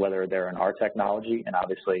course, whether they're in our technology and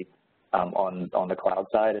obviously on the cloud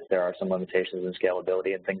side, if there are some limitations in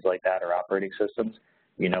scalability and things like that, or operating systems,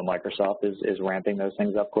 Microsoft is ramping those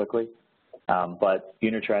things up quickly. But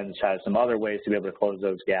Unitrends has some other ways to be able to close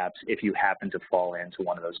those gaps if you happen to fall into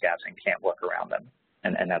one of those gaps and can't work around them.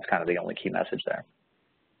 And that's kind of the only key message there.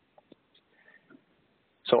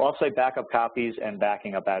 So offsite backup copies and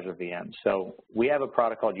backing up Azure VMs. So we have a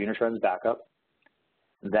product called Unitrends Backup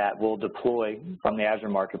that will deploy from the Azure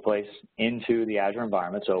Marketplace into the Azure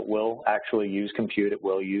environment. So it will actually use compute, it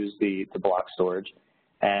will use the block storage.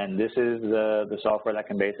 And this is the software that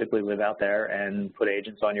can basically live out there and put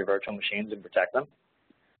agents on your virtual machines and protect them.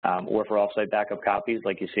 Or for offsite backup copies,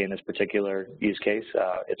 like you see in this particular use case,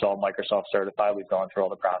 it's all Microsoft certified. We've gone through all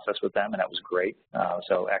the process with them, and that was great.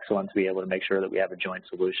 So excellent to be able to make sure that we have a joint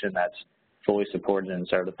solution that's fully supported and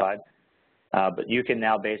certified. But you can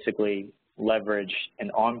now basically leverage an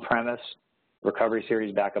on-premise recovery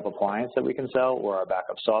series backup appliance that we can sell, or our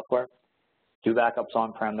backup software, do backups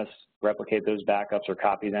on-premise, replicate those backups or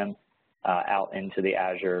copy them out into the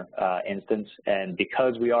Azure instance. And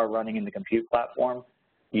because we are running in the compute platform,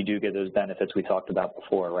 you do get those benefits we talked about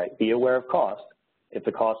before, right? Be aware of cost. If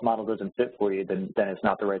the cost model doesn't fit for you, then it's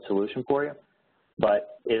not the right solution for you.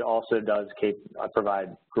 But it also does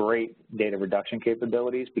provide great data reduction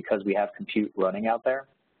capabilities because we have compute running out there,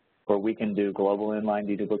 where we can do global inline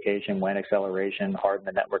deduplication, WAN acceleration, harden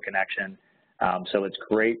the network connection. So it's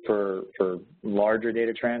great for larger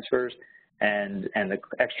data transfers, and the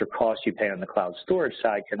extra cost you pay on the cloud storage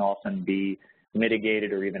side can often be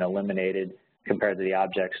mitigated or even eliminated compared to the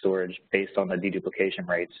object storage based on the deduplication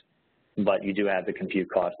rates. But you do have the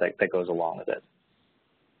compute cost that goes along with it.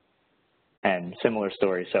 And similar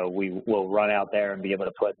story, so we will run out there and be able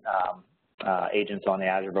to put agents on the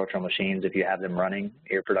Azure virtual machines if you have them running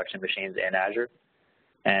your production machines in Azure.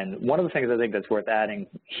 And one of the things I think that's worth adding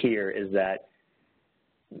here is that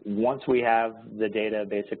once we have the data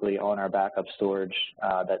basically on our backup storage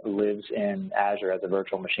that lives in Azure as a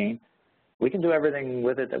virtual machine, we can do everything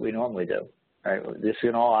with it that we normally do. Right? This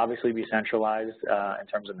can all obviously be centralized in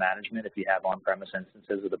terms of management if you have on-premise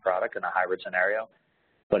instances of the product in a hybrid scenario.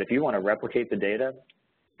 But if you want to replicate the data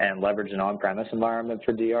and leverage an on-premise environment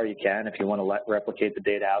for DR, you can. If you want to replicate the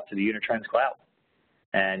data out to the Unitrends cloud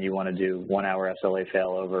and you want to do 1-hour SLA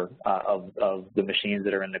failover of the machines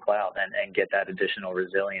that are in the cloud and get that additional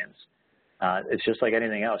resilience It's just like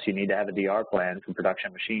anything else. You need to have a DR plan for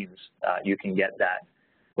production machines. You can get that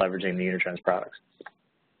leveraging the Unitrends products.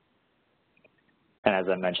 And as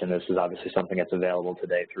I mentioned, this is obviously something that's available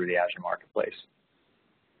today through the Azure Marketplace.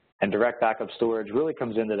 And direct backup storage really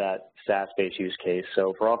comes into that SaaS-based use case.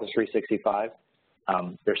 So for Office 365,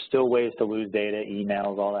 there's still ways to lose data,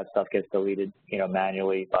 emails, all that stuff gets deleted,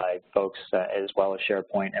 manually by folks, as well as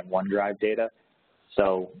SharePoint and OneDrive data.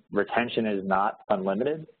 So retention is not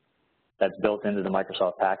unlimited. That's built into the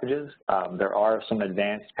Microsoft packages. There are some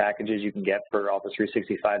advanced packages you can get for Office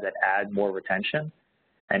 365 that add more retention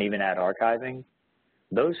and even add archiving.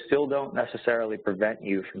 Those still don't necessarily prevent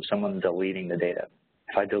you from someone deleting the data.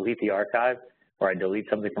 If I delete the archive or I delete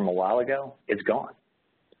something from a while ago, it's gone.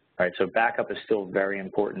 All right, so backup is still very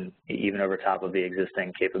important, even over top of the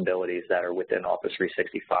existing capabilities that are within Office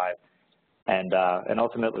 365. And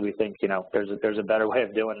ultimately, we think there's a better way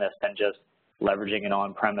of doing this than just leveraging an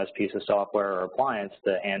on-premise piece of software or appliance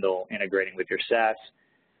to handle integrating with your SaaS.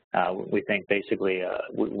 We think basically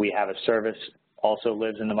we have a service also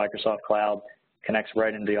lives in the Microsoft Cloud, connects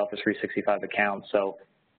right into the Office 365 account,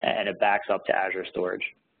 and it backs up to Azure storage.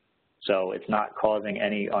 So it's not causing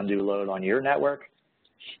any undue load on your network.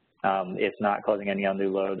 It's not causing any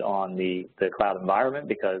undue load on the cloud environment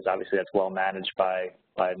because obviously that's well managed by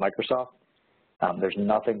Microsoft. There's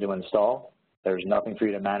nothing to install. There's nothing for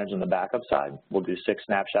you to manage on the backup side. We'll do 6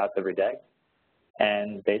 snapshots every day.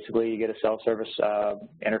 And basically you get a self-service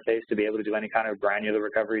interface to be able to do any kind of granular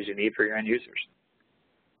recoveries you need for your end users.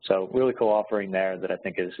 So really cool offering there that I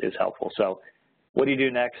think is helpful. So what do you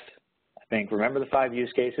do next? I think remember the 5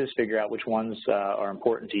 use cases, figure out which ones are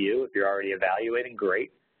important to you. If you're already evaluating,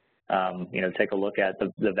 great. Take a look at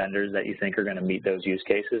the vendors that you think are going to meet those use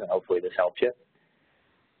cases, and hopefully this helps you.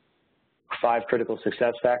 5 critical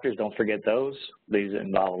success factors, don't forget those. These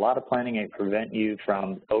involve a lot of planning and prevent you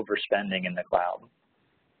from overspending in the cloud.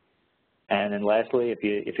 And then lastly,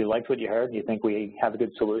 if you liked what you heard, you think we have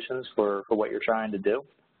good solutions for what you're trying to do,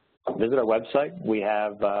 visit our website. We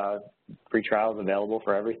have free trials available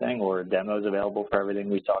for everything or demos available for everything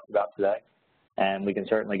we talked about today. And we can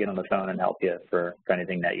certainly get on the phone and help you for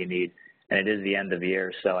anything that you need. And it is the end of the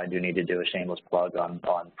year, so I do need to do a shameless plug on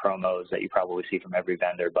promos that you probably see from every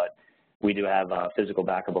vendor. But we do have physical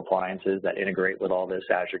backup appliances that integrate with all this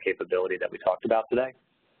Azure capability that we talked about today.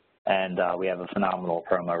 And we have a phenomenal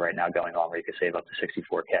promo right now going on where you can save up to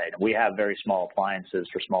 $64K. We have very small appliances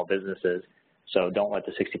for small businesses, so don't let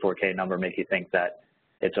the $64K number make you think that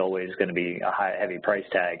it's always going to be a heavy price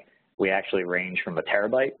tag. We actually range from a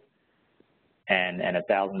terabyte and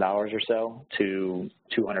 $1,000 or so to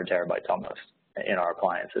 200 terabytes almost in our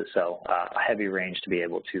appliances. So a heavy range to be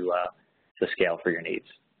able to scale for your needs.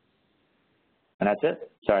 And that's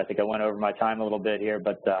it. Sorry, I think I went over my time a little bit here,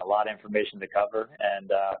 but a lot of information to cover.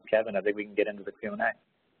 And Kevin, I think we can get into the Q&A.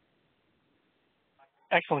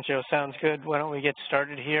 Excellent, Joe. Sounds good. Why don't we get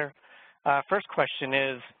started here? First question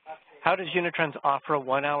is, how does Unitrends offer a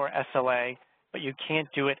 1-hour SLA, but you can't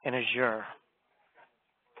do it in Azure?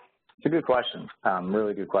 It's a good question,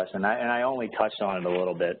 really good question. And I only touched on it a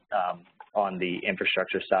little bit on the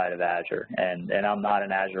infrastructure side of Azure. And I'm not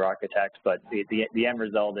an Azure architect, but the end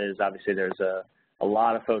result is obviously there's a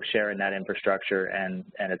lot of folks sharing that infrastructure, and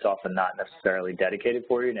it's often not necessarily dedicated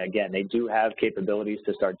for you. And again, they do have capabilities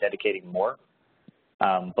to start dedicating more,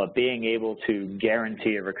 but being able to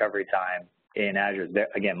guarantee a recovery time in Azure,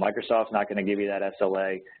 again, Microsoft's not going to give you that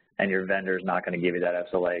SLA, and your vendor's not going to give you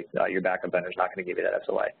that SLA. Your backup vendor's not going to give you that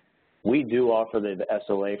SLA. We do offer the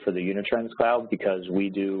SLA for the Unitrends cloud because we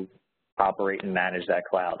do operate and manage that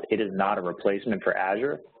cloud. It is not a replacement for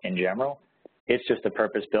Azure in general. It's just a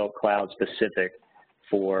purpose-built cloud specific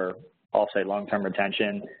for, I'll say, long-term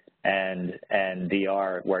retention and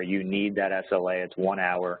DR where you need that SLA. It's 1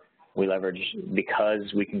 hour. We leverage,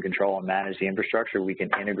 because we can control and manage the infrastructure, we can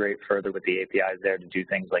integrate further with the APIs there to do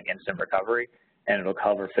things like instant recovery, and it'll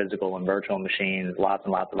cover physical and virtual machines, lots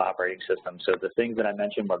and lots of operating systems. So the things that I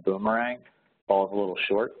mentioned about Boomerang falls a little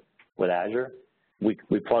short with Azure.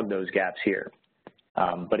 We plug those gaps here.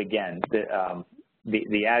 But again,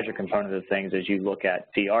 the Azure component of things, as you look at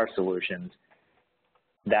DR solutions,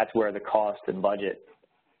 that's where the cost and budget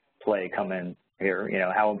play come in here.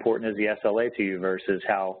 How important is the SLA to you versus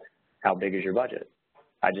how big is your budget?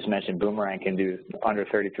 I just mentioned Boomerang can do under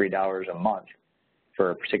 $33 a month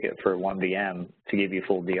for one VM to give you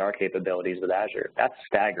full DR capabilities with Azure. That's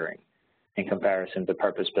staggering in comparison to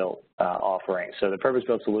purpose-built offerings. So the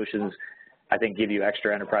purpose-built solutions, I think, give you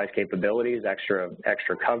extra enterprise capabilities, extra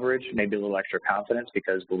coverage, maybe a little extra confidence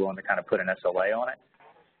because we're willing to kind of put an SLA on it.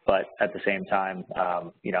 But at the same time,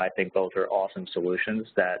 I think both are awesome solutions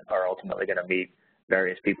that are ultimately going to meet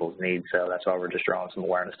various people's needs. So that's why we're just drawing some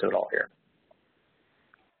awareness to it all here.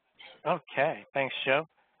 Okay, thanks, Joe.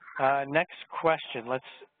 Next question. Let's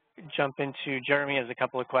jump into Jeremy has a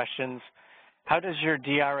couple of questions. How does your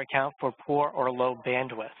DR account for poor or low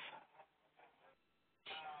bandwidth?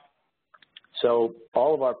 So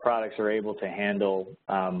all of our products are able to handle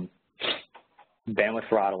bandwidth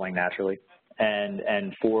throttling naturally.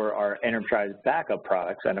 And for our enterprise backup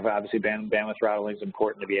products, and obviously bandwidth throttling is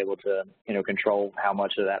important to be able to control how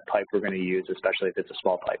much of that pipe we're going to use, especially if it's a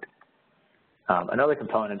small pipe. Another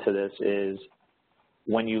component to this is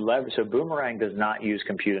when you leverage, so Boomerang does not use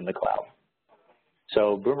compute in the cloud.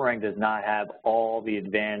 So Boomerang does not have all the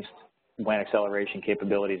advanced WAN acceleration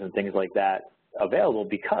capabilities and things like that available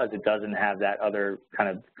because it doesn't have that other kind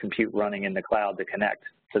of compute running in the cloud to connect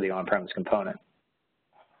to the on-premise component.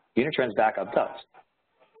 Unitrends backup does.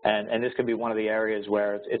 And this could be one of the areas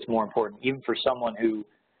where it's more important, even for someone who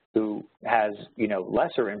has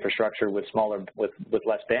lesser infrastructure with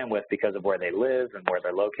less bandwidth because of where they live and where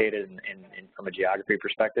they're located and from a geography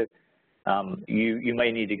perspective. You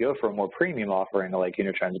may need to go for a more premium offering like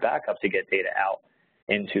Unitrends backup to get data out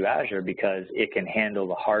into Azure because it can handle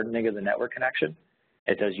the hardening of the network connection.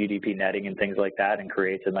 It does UDP netting and things like that and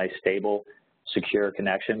creates a nice stable, secure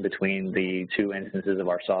connection between the two instances of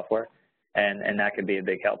our software. And that could be a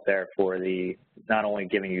big help there for not only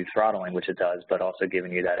giving you throttling, which it does, but also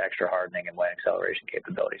giving you that extra hardening and WAN acceleration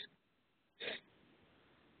capabilities.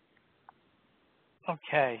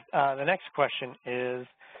 Okay, the next question is,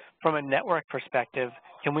 from a network perspective,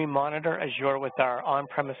 can we monitor Azure with our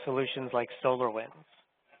on-premise solutions like SolarWinds?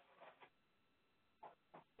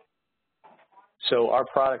 So our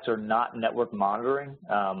products are not network monitoring.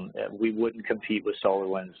 We wouldn't compete with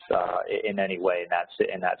SolarWinds in any way in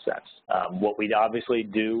that sense. What we obviously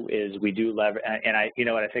do is we do leverage, and I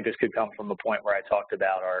think this could come from a point where I talked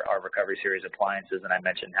about our recovery series appliances, and I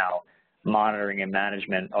mentioned how monitoring and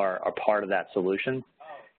management are part of that solution.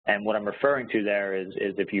 And what I'm referring to there is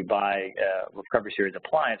if you buy a recovery series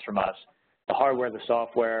appliance from us, the hardware, the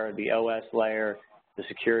software, the OS layer, the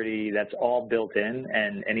security, that's all built in,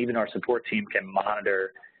 and even our support team can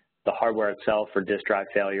monitor the hardware itself for disk drive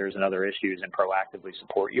failures and other issues and proactively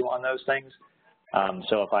support you on those things.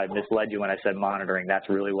 So if I misled you when I said monitoring, that's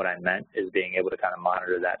really what I meant, is being able to kind of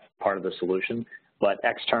monitor that part of the solution. But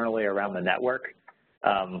externally around the network,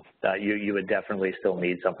 you would definitely still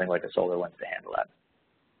need something like a SolarWinds to handle that.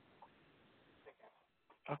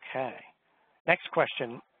 Okay. Next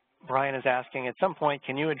question. Brian is asking, at some point,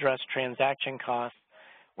 can you address transaction costs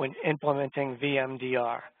when implementing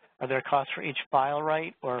VMDR? Are there costs for each file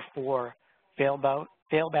write or for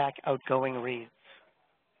failback outgoing reads?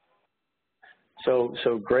 So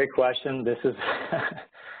great question. This is,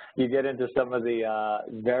 you get into some of the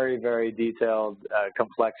very, very detailed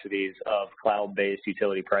complexities of cloud-based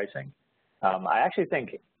utility pricing. I actually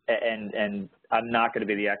think, and I'm not going to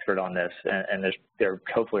be the expert on this, and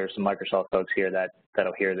hopefully there's some Microsoft folks here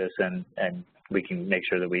that'll hear this, and we can make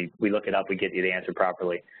sure that we look it up, we get you the answer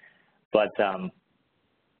properly. But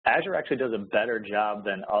Azure actually does a better job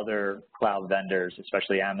than other cloud vendors,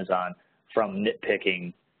 especially Amazon, from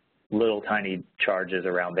nitpicking little tiny charges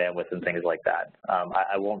around bandwidth and things like that.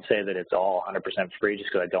 I won't say that it's all 100% free just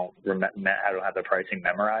because I don't have the pricing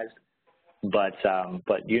memorized. But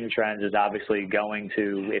Unitrends is obviously going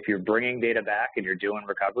to, if you're bringing data back and you're doing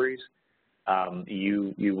recoveries,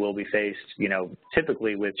 you will be faced,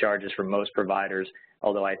 typically with charges from most providers,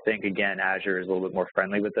 although I think, again, Azure is a little bit more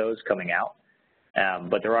friendly with those coming out.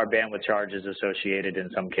 But there are bandwidth charges associated in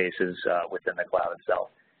some cases within the cloud itself.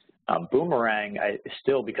 Boomerang,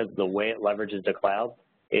 still, because of the way it leverages the cloud,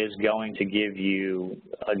 is going to give you,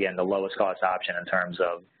 again, the lowest cost option in terms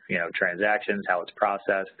of, transactions, how it's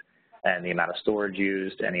processed, and the amount of storage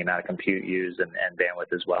used, and the amount of compute used, and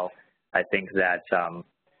bandwidth as well. I think that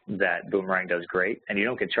that Boomerang does great, and you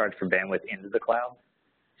don't get charged for bandwidth into the cloud,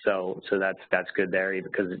 so that's good there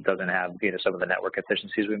because it doesn't have some of the network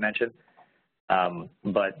efficiencies we mentioned.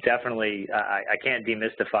 But definitely, I can't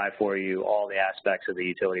demystify for you all the aspects of the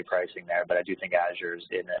utility pricing there, but I do think Azure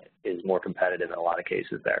is more competitive in a lot of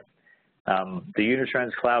cases there. The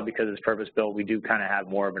Unitrends cloud, because it's purpose-built, we do kind of have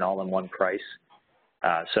more of an all-in-one price.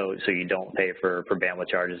 So you don't pay for bandwidth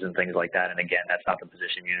charges and things like that. And again, that's not the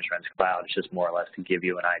position Unitrends cloud. It's just more or less to give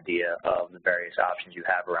you an idea of the various options you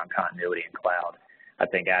have around continuity in cloud. I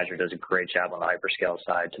think Azure does a great job on the hyperscale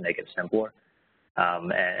side to make it simpler.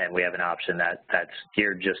 And we have an option that's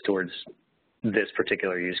geared just towards this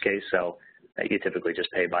particular use case. So you typically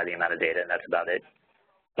just pay by the amount of data, and that's about it.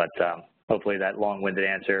 But hopefully that long-winded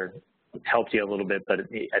answer helped you a little bit, but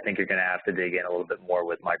I think you're going to have to dig in a little bit more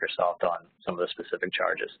with Microsoft on some of the specific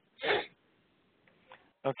charges.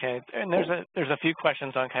 Okay, and there's a few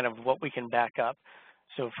questions on kind of what we can back up.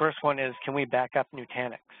 So first one is, can we back up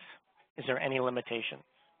Nutanix? Is there any limitation?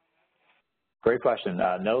 Great question.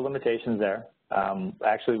 No limitations there.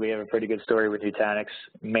 Actually, we have a pretty good story with Nutanix,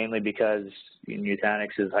 mainly because Nutanix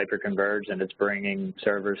is hyper-converged and it's bringing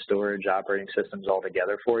server, storage, operating systems all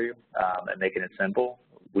together for you and making it simple.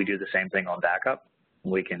 We do the same thing on backup.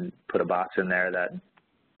 We can put a box in there that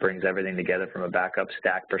brings everything together from a backup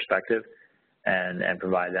stack perspective and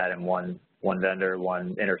provide that in one vendor,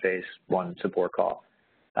 one interface, one support call.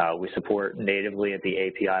 We support natively at the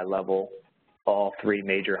API level all three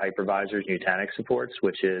major hypervisors Nutanix supports,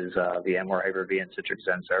 which is VMware Hyper-V and Citrix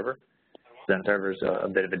Xen Server. Xen Server is a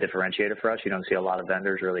bit of a differentiator for us. You don't see a lot of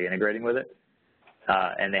vendors really integrating with it.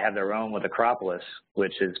 And they have their own with Acropolis,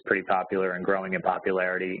 which is pretty popular and growing in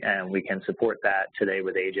popularity, and we can support that today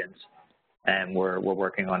with agents. And we're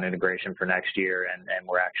working on integration for next year, and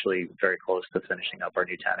we're actually very close to finishing up our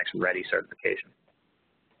Nutanix Ready certification.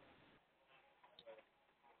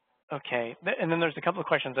 Okay, and then there's a couple of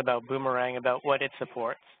questions about Boomerang, about what it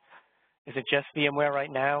supports. Is it just VMware right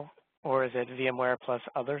now, or is it VMware plus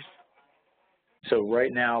others? So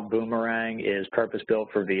right now, Boomerang is purpose-built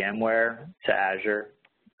for VMware to Azure.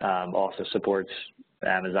 Also supports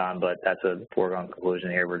Amazon, but that's a foregone conclusion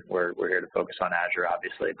here. We're here to focus on Azure,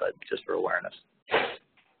 obviously, but just for awareness.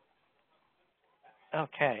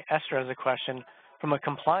 Okay, Esther has a question. From a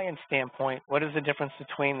compliance standpoint, what is the difference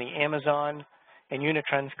between the Amazon and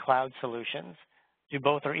Unitrends cloud solutions? Do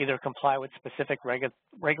both or either comply with specific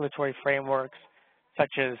regulatory frameworks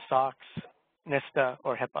such as SOX, NISTA,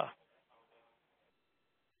 or HIPAA?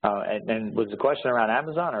 And was the question around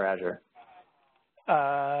Amazon or Azure?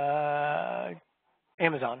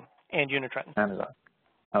 Amazon and Unitrends. Amazon.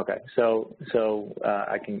 Okay, so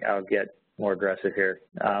I'll get more aggressive here.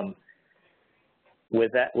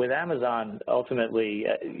 With Amazon, ultimately,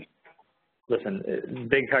 listen,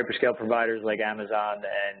 big hyperscale providers like Amazon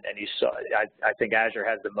and you saw, I think Azure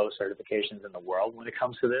has the most certifications in the world when it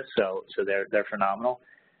comes to this, so they're phenomenal.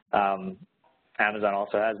 Amazon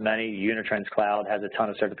also has many. Unitrends Cloud has a ton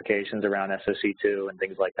of certifications around SOC2 and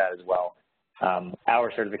things like that as well.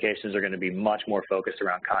 Our certifications are going to be much more focused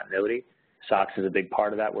around continuity. SOX is a big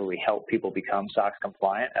part of that, where we help people become SOX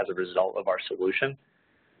compliant as a result of our solution.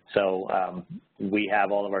 So we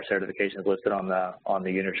have all of our certifications listed on the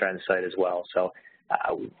Unitrends site as well. So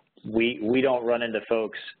we don't run into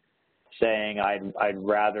folks saying I'd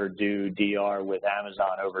rather do DR with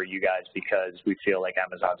Amazon over you guys because we feel like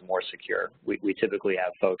Amazon's more secure. We typically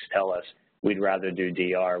have folks tell us we'd rather do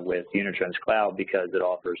DR with Unitrends Cloud because it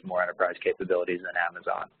offers more enterprise capabilities than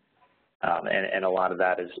Amazon. And a lot of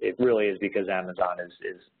that it really is because Amazon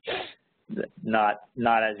is not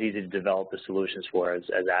as easy to develop the solutions for as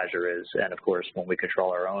Azure is. And of course, when we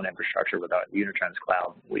control our own infrastructure with our Unitrends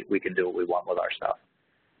Cloud, we can do what we want with our stuff.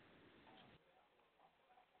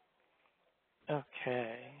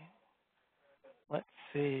 Okay. Let's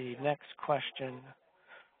see, next question.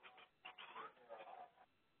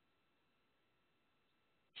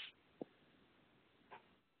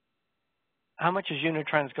 How much is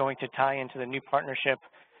Unitrends going to tie into the new partnership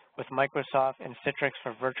with Microsoft and Citrix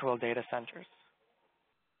for virtual data centers?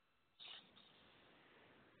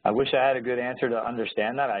 I wish I had a good answer to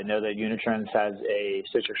understand that. I know that Unitrends has a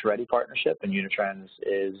Citrix Ready partnership, and Unitrends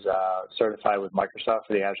is certified with Microsoft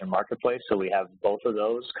for the Azure Marketplace, so we have both of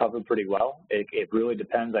those covered pretty well. It really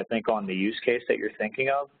depends, I think, on the use case that you're thinking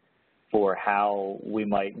of for how we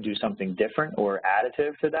might do something different or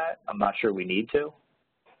additive to that. I'm not sure we need to.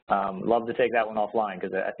 Love to take that one offline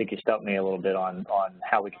because I think you stumped me a little bit on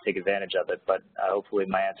how we can take advantage of it, but hopefully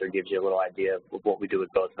my answer gives you a little idea of what we do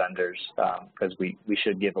with both vendors because we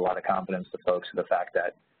should give a lot of confidence to folks to the fact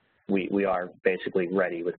that we are basically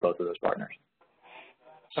ready with both of those partners.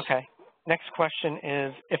 Okay. Next question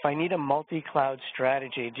is, if I need a multi-cloud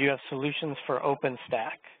strategy, do you have solutions for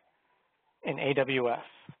OpenStack in AWS?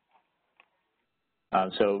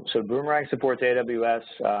 So Boomerang supports AWS.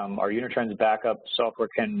 Our Unitrends backup software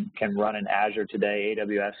can run in Azure today.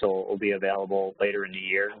 AWS will be available later in the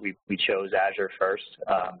year. We chose Azure first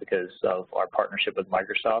because of our partnership with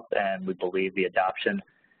Microsoft, and we believe the adoption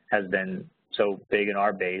has been so big in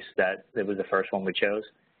our base that it was the first one we chose.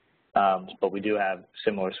 But we do have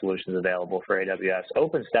similar solutions available for AWS.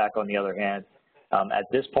 OpenStack, on the other hand, at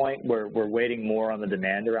this point, we're waiting more on the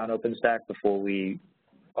demand around OpenStack before we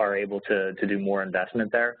are able to do more investment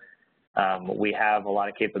there. We have a lot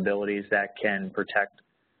of capabilities that can protect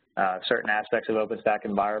certain aspects of OpenStack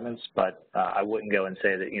environments, but I wouldn't go and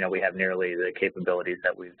say that, we have nearly the capabilities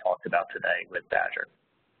that we've talked about today with Azure.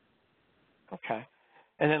 Okay.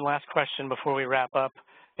 And then last question before we wrap up.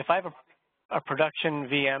 If I have production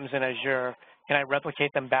VMs in Azure, can I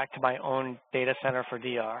replicate them back to my own data center for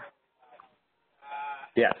DR?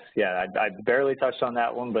 Yes, yeah, I barely touched on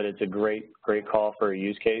that one, but it's a great call for a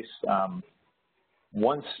use case.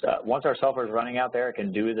 Once our software is running out there, it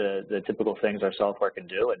can do the typical things our software can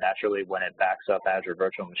do, and naturally when it backs up Azure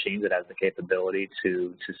Virtual Machines, it has the capability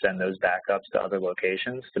to send those backups to other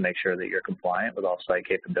locations to make sure that you're compliant with off-site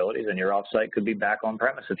capabilities, and your off-site could be back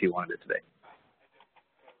on-premise if you wanted it to be.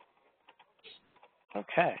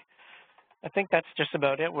 Okay. I think that's just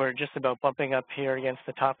about it. We're just about bumping up here against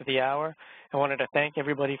the top of the hour. I wanted to thank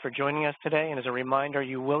everybody for joining us today, and as a reminder,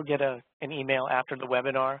 you will get an email after the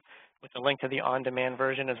webinar with a link to the on-demand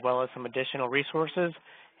version as well as some additional resources,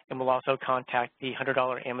 and we'll also contact the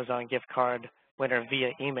 $100 Amazon gift card winner via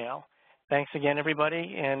email. Thanks again,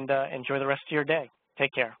 everybody, and enjoy the rest of your day.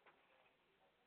 Take care.